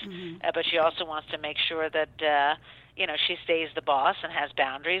life, but she also wants to make sure that she stays the boss and has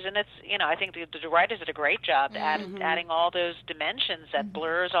boundaries. And it's I think the writers did a great job adding all those dimensions that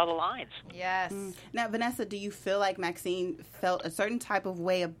blurs all the lines. Yes. Now, Vanessa, do you feel like Maxine felt a certain type of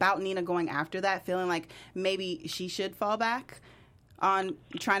way about Nina going after that, feeling like maybe she should fall back on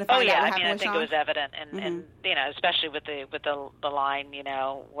trying to find out what happened with I think Sean? it was evident, and especially with the line,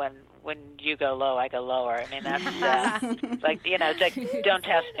 when you go low, I go lower. I mean, that's it's like don't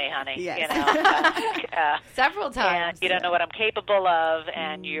test me, honey. Yes. Several times. And you don't know what I'm capable of,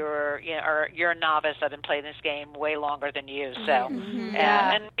 and you're a novice. I've been playing this game way longer than you. So,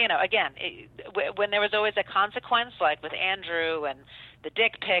 and again, when there was always a consequence, like with Andrew and the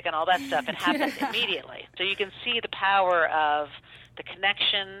dick pic and all that stuff, it happened immediately. So you can see the power of the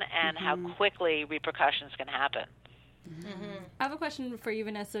connection and how quickly repercussions can happen. I have a question for you,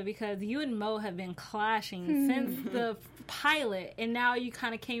 Vanessa, because you and Mo have been clashing since the pilot, and now you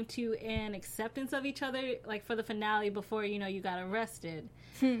kind of came to an acceptance of each other, like for the finale before you got arrested.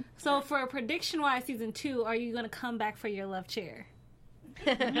 So for prediction-wise, season 2, are you going to come back for your love chair?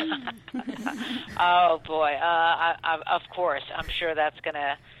 Oh boy, of course. I'm sure that's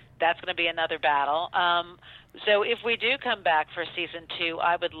gonna be another battle. So if we do come back for season 2,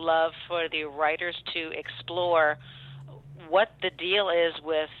 I would love for the writers to explore what the deal is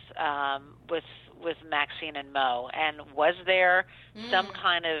with Maxine and Mo, and was there some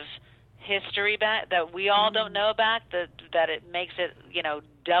kind of history back that we all don't know about that it makes it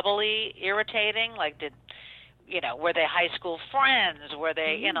doubly irritating? Like, were they high school friends? Were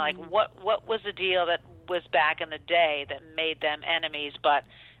they like what was the deal that was back in the day that made them enemies, but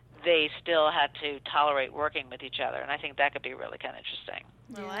they still had to tolerate working with each other? And I think that could be really kind of interesting.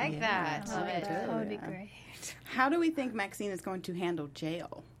 I like that. That would be great. How do we think Maxine is going to handle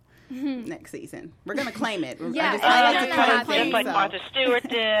jail next season? We're going to claim it. Just like Martha Stewart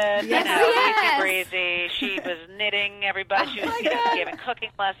did. Easy breezy. She was knitting everybody. She was giving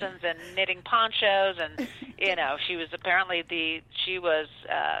cooking lessons and knitting ponchos, and she was apparently the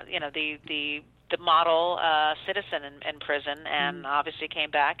model citizen in prison, and obviously came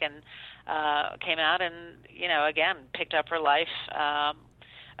back and came out and again picked up her life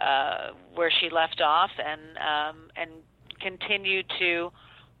where she left off, and continued to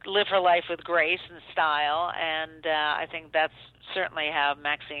live her life with grace and style, and I think that's certainly how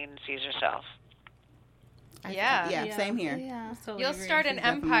Maxine sees herself. Yeah, same here. Yeah. You'll start an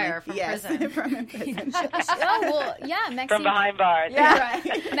empire from prison. From prison. Oh, well, yeah, Maxine. From behind bars. Yeah.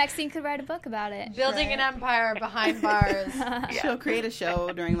 Maxine could write a book about it. Building an empire behind bars. She'll create a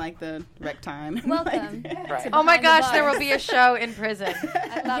show during like the rec time. Welcome. Right. Oh my gosh, there bars. will be a show in prison.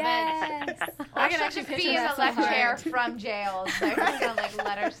 I love it. I can She'll actually just picture be in that a so left hard. chair from jail. They're just gonna like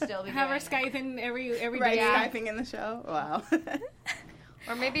let her still be Have her doing it. Skyping every Right, day. Skyping in the show. Wow.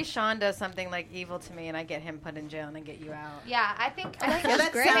 Or maybe Sean does something like evil to me and I get him put in jail and then get you out. Yeah, I think Yeah,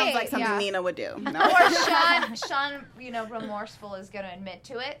 that great. sounds like something Yeah. Nina would do. No. Or Sean, remorseful is going to admit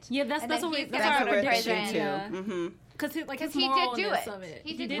to it. Yeah, that's And that's then what we he's that's gonna our go to prediction prison. too. Yeah. Mm-hmm. Because like his he did do moralness it. of it.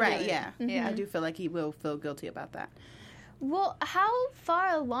 He did do Right, it. yeah. I do feel like he will feel guilty about that Well, how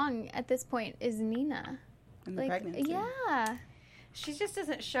far along at this point is Nina? in the pregnancy. Yeah. She just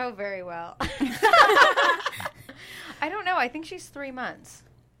doesn't show very well. I don't know. I think she's 3 months.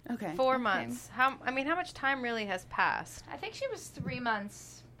 Okay. 4 months. How much time really has passed? I think she was 3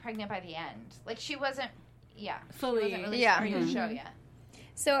 months pregnant by the end. Like she wasn't, Fully. she wasn't really Yeah. starting to show yet.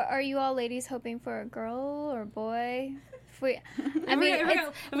 So, are you all ladies hoping for a girl or boy? If we, I mean, If we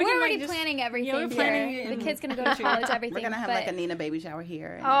we're can, already like, just- planning everything we're planning here. it The and- kid's gonna go to college, everything. We're gonna have but like a Nina baby shower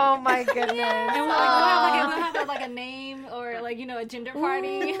here. And Oh my goodness. And we'll have like a name or like a gender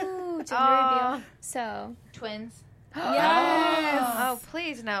party. Ooh, gender Aw. reveal. So, Twins. Yes. Oh,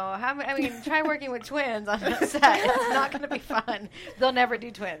 please no. Try working with twins on a set. It's not going to be fun. They'll never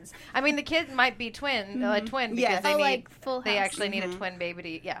do twins. I mean, the kid might be a twin because Yes. they oh, need, like Full House. they actually need a twin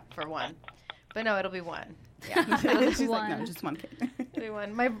baby for one. But no, it'll be one. Yeah, She's like, no, One. just one kid. it'll be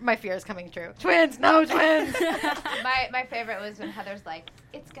one. My fear is coming true. Twins, no twins. My favorite was when Heather's like,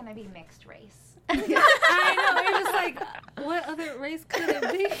 it's going to be mixed race. I know. It's just like, what other race could it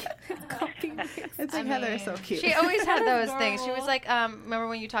be? It's like Heather is so cute. She always had those things. She adorable. was like, remember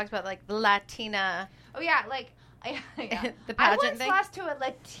when you talked about like the Latina, Oh, yeah, like, the I pageant once thing? lost to a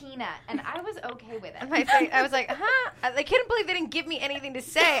Latina, and I was okay with it. I was like, huh? I couldn't believe they didn't give me anything to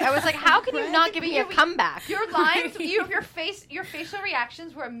say. I was like, how can you not give me a comeback? Your lines, your facial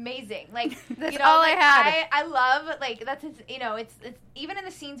reactions were amazing. Like That's all I had. I love like that's it's even in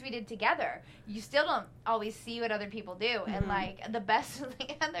the scenes we did together, you still don't always see what other people do, and like the best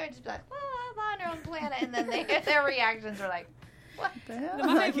thing, and they're just like, oh, I'm on your own planet, and then their reactions are like, what The hell?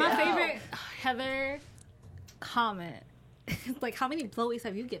 My Yeah. favorite Heather comment is like, how many blowies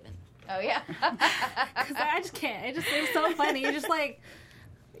have you given? Oh yeah. Because I just can't. It's so funny. You're just like,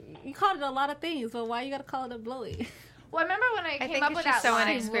 you called it a lot of things, but why you gotta call it a blowy? Well, I remember when I I came think up it's with just that so line.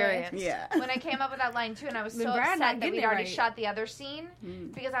 inexperienced. Yeah. When I came up with that line too, and I was Then so Brad not upset that getting we'd it already right. shot the other scene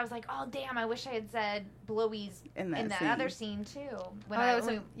because I was like, oh damn, I wish I had said blowies In that that scene. other scene too.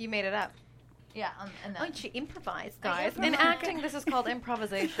 When You made it up. yeah, and then She improvised, I guys. In improvised. acting, this is called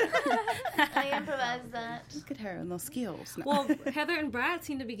improvisation. I improvised that. Look at her and those skills. No. Well, Heather and Brad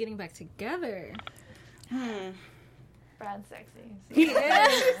seem to be getting back together. Brad's sexy. He is.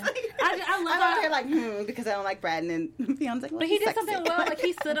 I I'm love out that. here like, because I don't like Brad, and then Fion's like, well, But he he's did sexy. something well. Like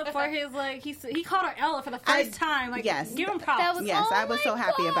he stood up for his he called her Ella for the first time. Like yes. give him props. That was- Yes, Oh I was my so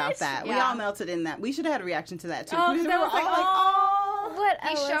happy about gosh. that. We Yeah. all melted in that. We should have had a reaction to that too. Oh, We that were was like, all oh, what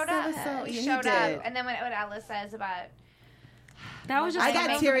He Ella showed up. said. so- He yeah, he showed did. up, and then what Alice says about that was just. I got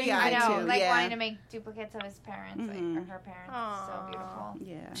amazing. teary-eyed, I know, too, like yeah. wanting to make duplicates of his parents, Mhm. like or her parents. It's so beautiful.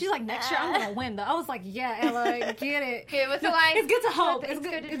 Yeah. She's like, next year I'm gonna win. Though I was like, yeah, Ella, get it. Okay, what's the line? It's good to hope. It's It's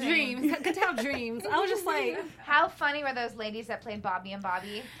good good to to dream. dream. It's good to have dreams. I was just like, How funny were those ladies that played Bobby and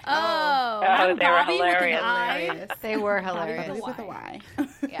Bobby? Oh. Oh, they were Bobby with an hilarious. eye. Hilarious. They were Bobby hilarious. with With a Y.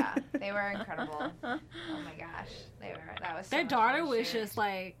 Yeah, they were incredible. Oh my gosh, they were. That was so their much daughter fun to was shoot. just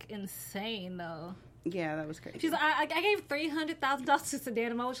like insane though. Yeah, that was crazy. She's like, I gave $300,000 to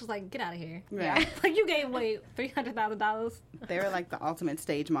Sedan Mo, which was like, get out of here. Right. Like you gave away $300,000 They were like the ultimate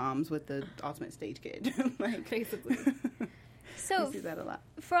stage moms with the ultimate stage kid. Like, basically. So, we see that a lot.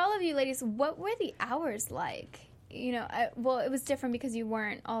 for all of you ladies, what were the hours like? You know, well, it was different because you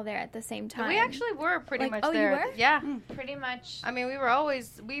weren't all there at the same time. We actually were pretty Like, much oh, you there. were? Yeah. pretty much. I mean, we were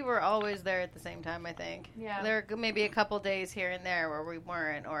always there at the same time. I think. Yeah. There were maybe a couple days here and there where we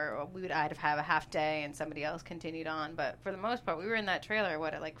weren't, or I'd have a half day and somebody else continued on. But for the most part, we were in that trailer.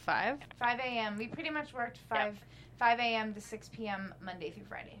 What at like 5? 5 a.m. We pretty much worked 5 a.m. to 6 p.m. Monday through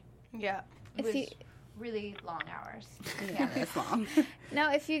Friday. Yeah. It If was you- really long hours. Yeah, that's long.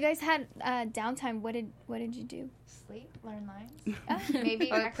 Now, if you guys had downtime, what did you do? Sleep, learn lines, maybe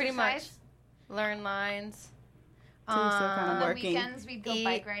Oh, exercise. pretty much. Learn lines. So we're still kind of On the working. weekends, we'd go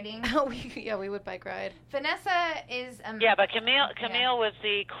bike riding. We would bike ride. Vanessa is Yeah, but Camille was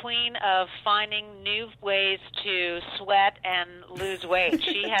the queen of finding new ways to sweat and lose weight.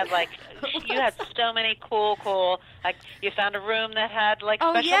 She had you had so many cool, like you found a room that had like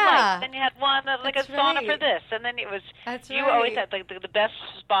special lights, then you had one that like a sauna for this, and then it was, you always had like the best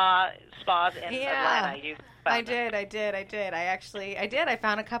spas in Atlanta. I did. I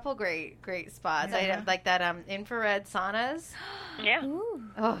found a couple great spas. I had like that infrared saunas. Yeah. Ooh.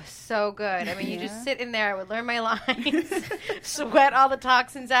 Oh, so good. I mean, you just sit in there. I would learn my lines, sweat all the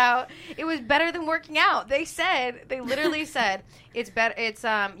toxins out. It was better than working out. They literally said it's better. It's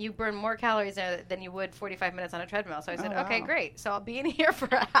you burn more calories than you would 45 minutes on a treadmill. So I said, okay, great. So I'll be in here for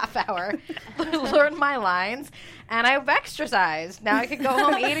a half hour, learn my lines, and I've exercised. Now I can go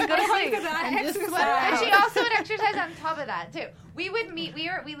home, eat, and go to sleep. And she also would exercise on top of that too. We would meet.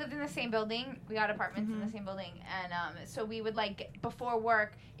 We lived in the same building. We got apartments in the same building, and so we would before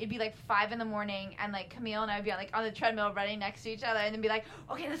work. It'd be like 5 a.m, and like Camille and I would be on the treadmill running next to each other, and then be like,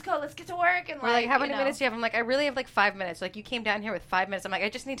 okay, let's go, let's get to work. And we're like, how many minutes do you have? I'm like, I really have like 5 minutes. Like you came down here with 5 minutes. I'm like, I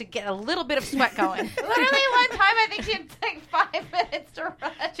just need to get a little bit of sweat going. Literally one time, I think she had like 5 minutes to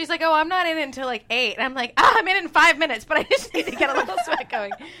run. She's like, oh, I'm not in until like 8. And I'm like, I'm in 5 minutes, but I just need to get a little sweat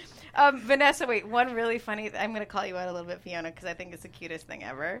going. Vanessa, wait, one really funny, I'm going to call you out a little bit, Fiona, because I think it's the cutest thing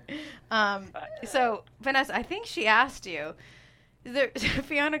ever. So, Vanessa, I think she asked you,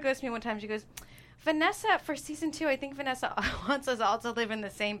 Fiona goes to me one time, she goes, Vanessa, for season 2, I think Vanessa wants us all to live in the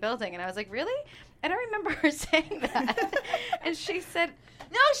same building. And I was like, really? I don't remember her saying that. And she said,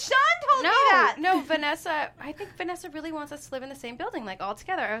 no, Sean told me that. No, Vanessa, I think Vanessa really wants us to live in the same building, like all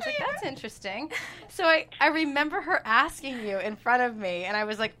together. I was like, that's interesting. So I remember her asking you in front of me, and I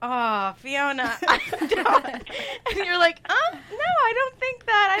was like, oh, Fiona. And you're like, no, I don't think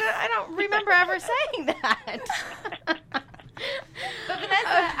that. I don't remember ever saying that. But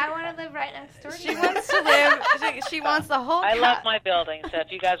Vanessa, I want to live right next door to you. She wants to live. She wants the whole. I love my building, so if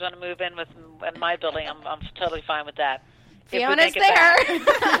you guys want to move in with my building, I'm totally fine with that. Fiona's there.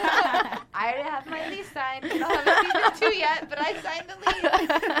 I already have my lease signed. I don't have a season 2 yet, but I signed the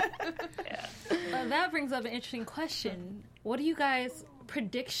lease. That brings up an interesting question. What are you guys'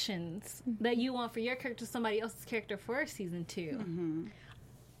 predictions that you want for your character, somebody else's character for season 2? Mm-hmm.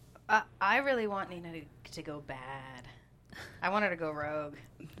 I really want Nina to go bad. I want her to go rogue.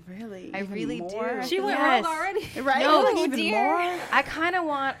 Really? I really do. She went rogue already? Right? No, like even more? I kind of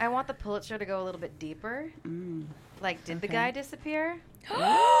want the Pulitzer to go a little bit deeper. Like, did the guy disappear?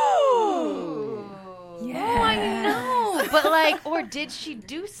 Oh! Yeah. Oh, I know. But, like, or did she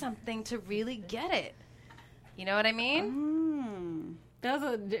do something to really get it? You know what I mean? That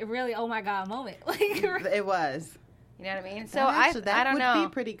was a really, oh my God moment. It was. You know what I mean? So I don't know. That would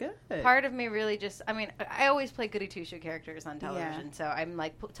be pretty good. Part of me really just, I mean, I always play goody two-shoe characters on television. Yeah. So I'm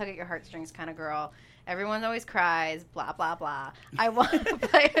like, tug at your heartstrings kind of girl. Everyone always cries, blah, blah, blah. I want to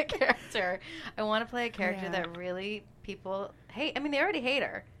play a character. I want to play a character that really people hate. I mean, they already hate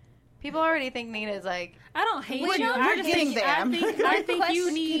her. People already think Nina's like, I don't hate you. I just think I think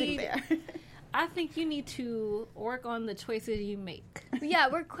you need. I think you need to work on the choices you make. Yeah,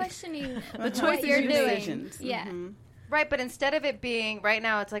 we're questioning the choices you're doing. Decisions. Yeah. Mm-hmm. Right, but instead of it being right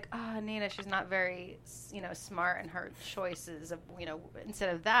now, it's like, Nina, she's not very, smart in her choices.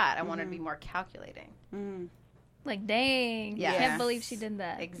 Instead of that, I want her to be more calculating. Like, dang, I can't believe she did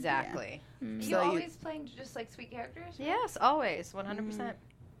that. Exactly. Yeah. You always playing just like sweet characters? Right? Yes, always, 100%.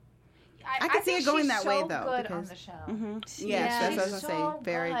 I can see it going that way though. Good on the show. Yes, that's what I was gonna say.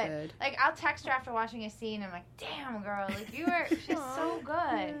 Very good. Like I'll text her after watching a scene. And I'm like, damn, girl, like she's so good.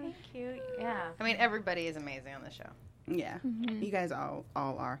 Thank you. Yeah. I mean, everybody is amazing on the show. Yeah, you guys all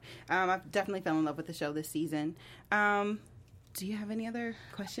are. I've definitely fell in love with the show this season. Do you have any other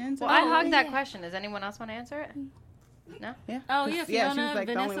questions? Well, I hogged that question. Does anyone else want to answer it? No? Yeah. Oh, yeah, Fiona, she was like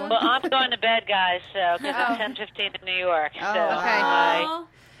Vanessa. the only one. Well, I'm going to bed, guys, so because it's 10:15 in New York. So, okay.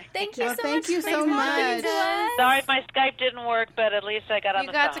 Thank you so much. Thank you so much. Sorry my Skype didn't work, but at least I got on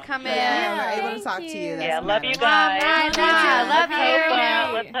the phone. You got to come in. Yeah, we're able to talk to you. That's love you guys. Love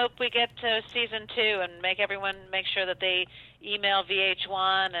you. Let's hope we get to season 2 and make sure that they email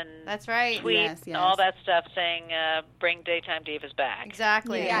VH1 and that's right. tweet and all that stuff saying bring Daytime Divas back.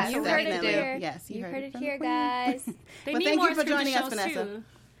 Exactly. Yes, you heard definitely. it here. Yes, you heard it here, guys. They well, need thank more you for joining us, Vanessa. Too.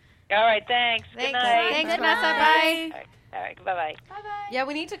 All right, thanks. Good night. Thanks, Vanessa. Bye. All right, bye-bye. Bye-bye. Yeah,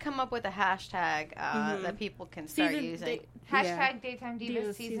 we need to come up with a hashtag that people can start using. Hashtag Daytime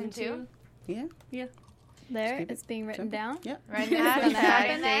Divas season 2. Yeah. Yeah. There, it's being written down. Yep. Right now,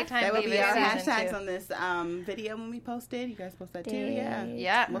 hashtag Daytime That will be our Divas hashtags season on this video when we post it. You guys post that too,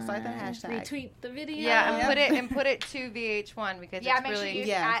 Yeah. We'll start that hashtag. Retweet the video. Yeah, and put it to VH1 because it's make really sure you use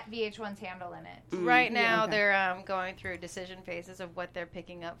at VH1's handle in it. Right now they're going through decision phases of what they're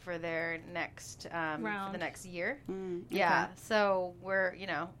picking up for their next for the next year. Yeah, so we're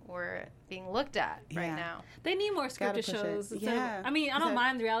being looked at right now. They need more scripted shows. I mean, I don't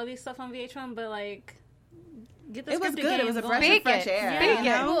mind the reality stuff on VH1, but like, get the it was scripted good. It was a breath of fresh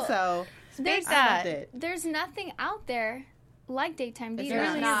air. So there's nothing out there like Daytime Divas.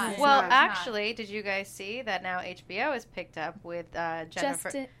 Really not. Well, actually, did you guys see that now HBO is picked up with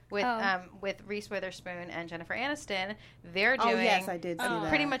Jennifer with Reese Witherspoon and Jennifer Aniston? They're doing I did see that.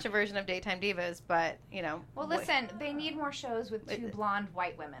 Pretty much a version of Daytime Divas, but Well, listen, they need more shows with two blonde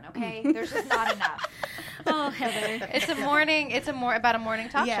white women. Okay, there's just not enough. Oh, Heather, it's about a morning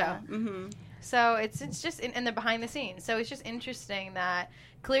talk show. Mm-hmm. So it's just in the behind the scenes. So it's just interesting that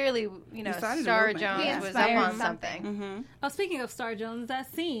clearly, Star Jones was up on something. Mm-hmm. Oh, speaking of Star Jones,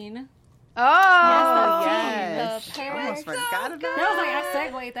 that scene. Oh, yes. I almost forgot about that. That was like, I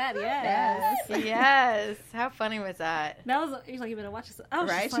segued that, yes. How funny was that? That was, he's like, you better watch this.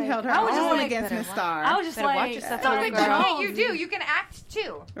 Right? She held her own against Miss Star. I was just like, watch yourself, you do. You can act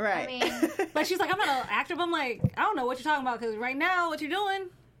too. Right. I mean, like, she's like, I'm not an actor, but I'm like, I don't know what you're talking about because right now, what you're doing,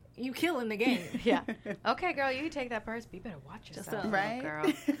 you killing the game. Yeah. Okay, girl, you take that purse, but you better watch yourself, right,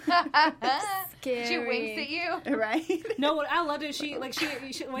 girl. Scary. She winks at you, right? No, what I loved it. She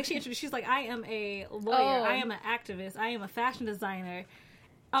introduced. She's like, I am a lawyer. I am an activist. I am a fashion designer.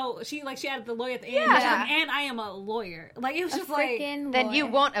 Oh, she added the lawyer at the end. Yeah. And I am a lawyer. Like, it was just like... Then you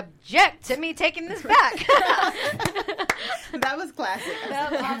won't object to me taking this back. That was classic.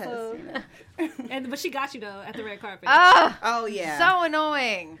 That was awesome. But she got you, though, at the red carpet. Oh, yeah. So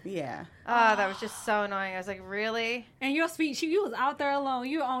annoying. Yeah. Oh, that was just so annoying. I was like, really? And your speech, you was out there alone.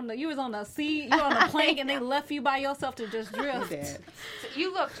 You was on the seat, you were on the plank, and they left you by yourself to just drift. So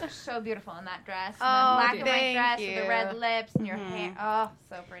you looked so beautiful in that dress. Oh, black and white thank dress you. with the red lips and your hair. Oh,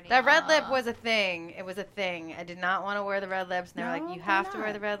 so pretty. That red lip was a thing. It was a thing. I did not want to wear the red lips. And they were like, you have to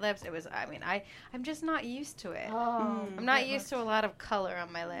wear the red lips. It was, I mean, I'm just not used to it. I'm not used to a lot of color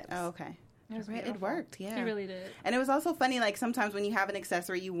on my lips. Oh, okay. It worked, yeah. It really did. And it was also funny, like, sometimes when you have an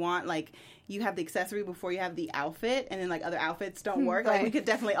accessory you want, like, you have the accessory before you have the outfit, and then, like, other outfits don't work. Like, we could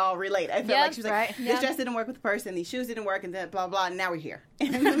definitely all relate. I felt like she was like, this dress didn't work with the person, these shoes didn't work, and then blah, blah, and now we're here.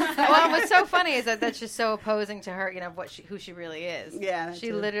 Well, what's so funny is that's just so opposing to her, who she really is. Yeah.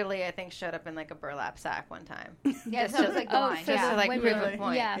 She literally, I think, showed up in, like, a burlap sack one time. Yeah, so it was like the line. Just to, like, prove a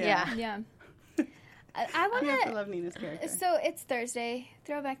point. Yeah. I want to love Nina's character. So it's Thursday.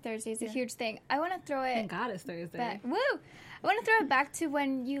 Throwback Thursday is a huge thing. I want to throw it. Thank God it's Thursday. Back. Woo! I want to throw it back to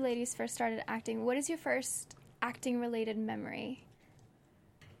when you ladies first started acting. What is your first acting-related memory?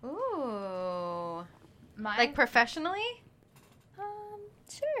 Ooh, Mine? Like professionally?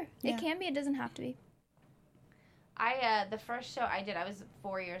 Sure. Yeah. It can be. It doesn't have to be. The first show I did, I was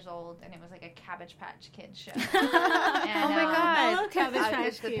 4 years old, and it was like a Cabbage Patch Kids show. And, oh my God! I love Cabbage Patch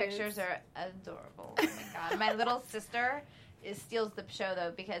Kids. The pictures are adorable. Oh my God! My little sister steals the show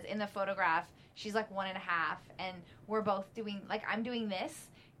though, because in the photograph she's like 1.5, and we're both doing like I'm doing this.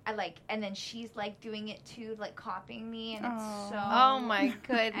 And then she's like doing it too, like copying me, and it's so. Oh my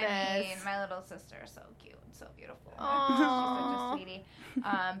goodness! I mean, my little sister is so cute and so beautiful. She's such a sweetie.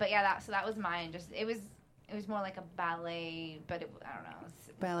 But yeah, that was mine. Just it was more like a ballet, but I don't know.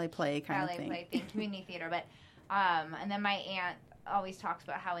 Ballet play kind of thing. Ballet play thing, community theater. But and then my aunt always talks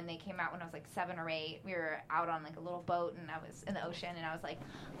about how when they came out when I was like 7 or 8, we were out on like a little boat and I was in the ocean and I was like,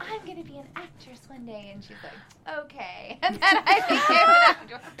 I'm gonna be an actress one day, and she's like, okay, and then I became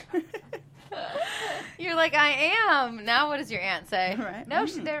an actress. You're like, I am. Now what does your aunt say? Right. No,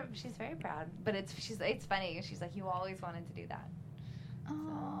 she's very proud, but it's funny. She's like, you always wanted to do that.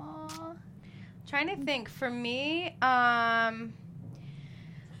 Aww. Trying to think. For me, it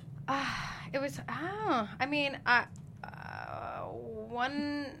was. I mean, I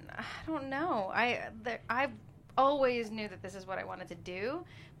don't know. I always knew that this is what I wanted to do,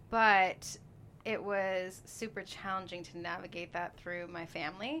 but it was super challenging to navigate that through my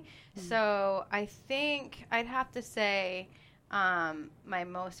family. Mm-hmm. So I think I'd have to say my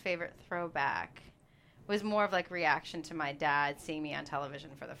most favorite throwback was more of like reaction to my dad seeing me on television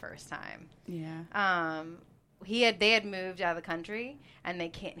for the first time. Yeah. They had moved out of the country, and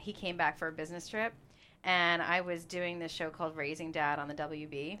he came back for a business trip, and I was doing this show called Raising Dad on the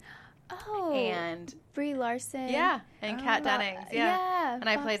WB. Oh. And Brie Larson. Yeah, and Kat Dennings. Yeah. And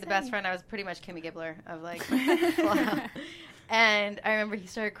I played the best friend. I was pretty much Kimmy Gibbler of like. And I remember he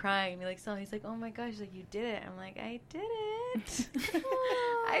started crying. He's like, oh my gosh, like, you did it. I'm like, I did it.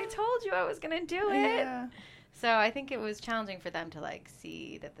 I told you I was going to do it. Yeah. So I think it was challenging for them to, like,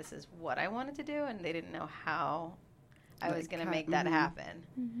 see that this is what I wanted to do, and they didn't know how I was going to make that happen.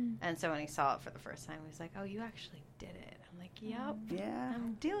 Mm-hmm. And so when he saw it for the first time, he was like, oh, you actually did it. I'm like, yep. Yeah.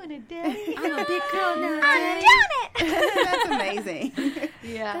 I'm doing it, Daddy. I'm a big girl now, I'm Daddy. doing it. That's amazing.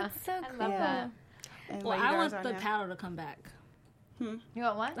 Yeah. That's so cool. I love that. And Well, I want the paddle to come back. You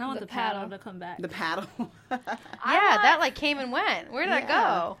want what? I want the paddle to come back. The paddle. That like came and went. Where did that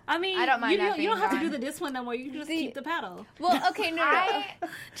go? I mean, I don't mind you don't have to do the discipline no more. You can just keep the paddle. Well, okay, no.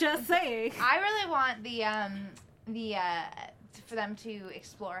 Just saying. I really want the for them to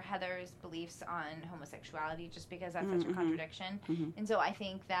explore Heather's beliefs on homosexuality, just because that's such a contradiction. And so I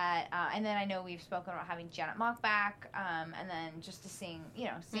think that, and then I know we've spoken about having Janet Mock back, and then just to seeing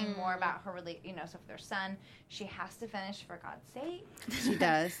more about her stuff with her son. She has to finish For God's Sake. She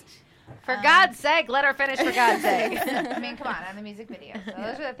does. For God's sake, let her finish, for God's sake. I mean, come on, on the music video. So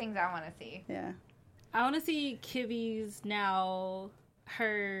those are the things I want to see. Yeah. I want to see Kivi's now,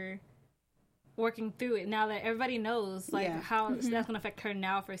 her working through it now that everybody knows how that's going to affect her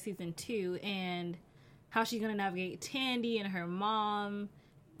now for season 2, and how she's going to navigate Tandy and her mom.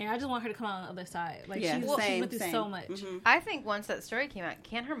 And I just want her to come out on the other side. Like, she went through so much. Mm-hmm. I think once that story came out,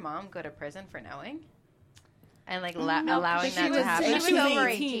 can't her mom go to prison for knowing? And allowing that to happen? She was over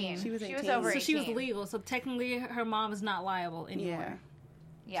 18. She was 18. over 18. So she was legal. So technically her mom is not liable anymore.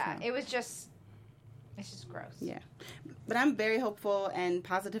 Yeah. It was just... It's just gross. Yeah. But I'm very hopeful and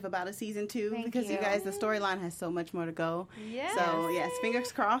positive about a season 2 because you guys, the storyline has so much more to go. Yeah. So, yes,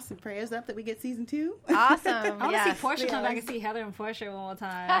 fingers crossed and prayers up that we get season 2. Awesome. I want to see Portia come back and see Heather and Portia one more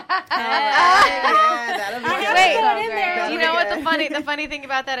time. Yeah, that'll be good. Wait, you know what the funny thing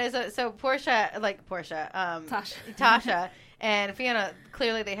about that is? So Tasha, and Fiona,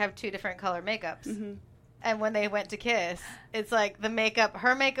 clearly they have 2 different color makeups. Mm-hmm. And when they went to kiss, it's like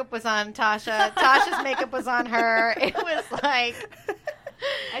her makeup was on Tasha, Tasha's makeup was on her. It was like...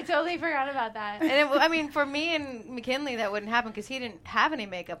 I totally forgot about that. And for me and McKinley, that wouldn't happen because he didn't have any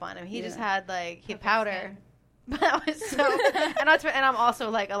makeup on him. He just had, he had powder. But that was so... and I'm also,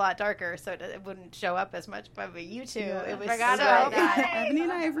 a lot darker, so it wouldn't show up as much. But with you two, it was forgot about that. Ebony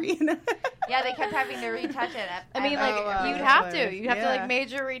and Ivory. Yeah, they kept having to retouch it. You'd have to,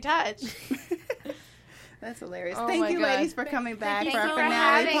 major retouch. That's hilarious. Thank you, ladies, for coming back for our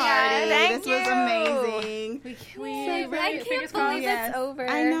finale party. Thank this was amazing. I can't believe it's over.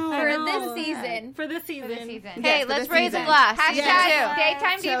 I know. For this season. For this season. Hey, let's raise a glass. Hashtag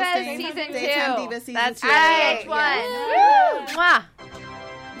Daytime Divas Season 2. Daytime Divas Season 2. That's right. VH1. Mwah.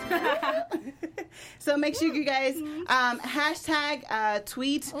 So make sure you guys hashtag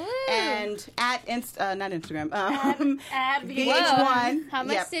tweet and at not Instagram at VH1. How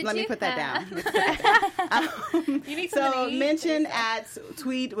much did let you me put that down. You need so mention at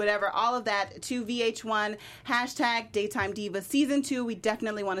tweet whatever all of that to VH1 hashtag Daytime Diva Season 2. We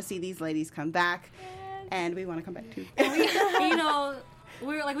definitely want to see these ladies come back, and we want to come back too.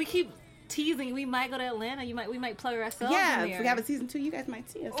 We keep teasing. We might go to Atlanta. We might plug ourselves. Yeah, in there. if we have a season 2, you guys might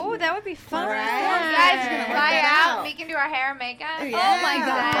see us. Oh, that would be fun. Right. You guys can fly out. We can do our hair and makeup. Yeah. Oh my god,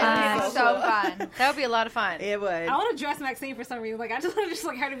 that would be so fun. That would be a lot of fun. It would. I want to dress Maxine for some reason. I just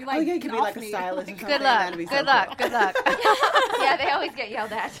want her to be like, you could be like a stylist. Or Good luck. Good luck. Good luck. Yeah, they always get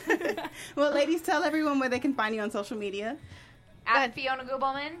yelled at. Well, ladies, tell everyone where they can find you on social media. At Fiona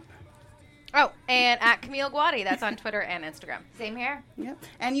Gubelman. Oh, and at Camille Guadi. That's on Twitter and Instagram. Same here. Yep.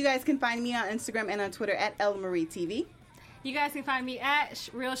 And you guys can find me on Instagram and on Twitter at ElMarieTV. You guys can find me at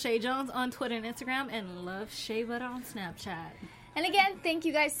Real Shay Jones on Twitter and Instagram, and Love Shay Butter on Snapchat. And again, thank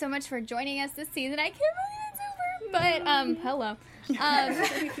you guys so much for joining us this season. I can't believe it's over, but hello.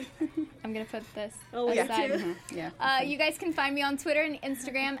 I'm gonna put this aside. Yeah. You guys can find me on Twitter and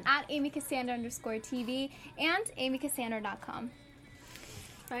Instagram at AmyCassandra_TV and AmyCassandra.com.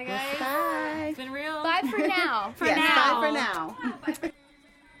 Bye, guys. Bye. It's been real. Bye for now. Bye for now.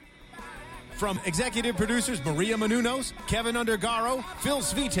 From executive producers Maria Menounos, Kevin Undergaro, Phil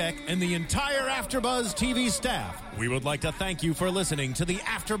Svitek, and the entire AfterBuzz TV staff, we would like to thank you for listening to the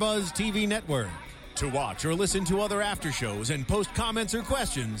AfterBuzz TV network. To watch or listen to other after shows and post comments or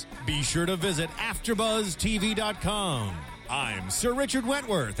questions, be sure to visit AfterBuzzTV.com. I'm Sir Richard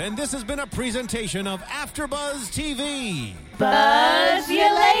Wentworth, and this has been a presentation of AfterBuzz TV. Buzz you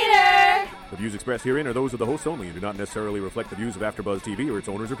later! The views expressed herein are those of the hosts only and do not necessarily reflect the views of AfterBuzz TV or its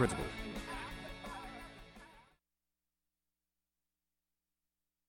owners or principals.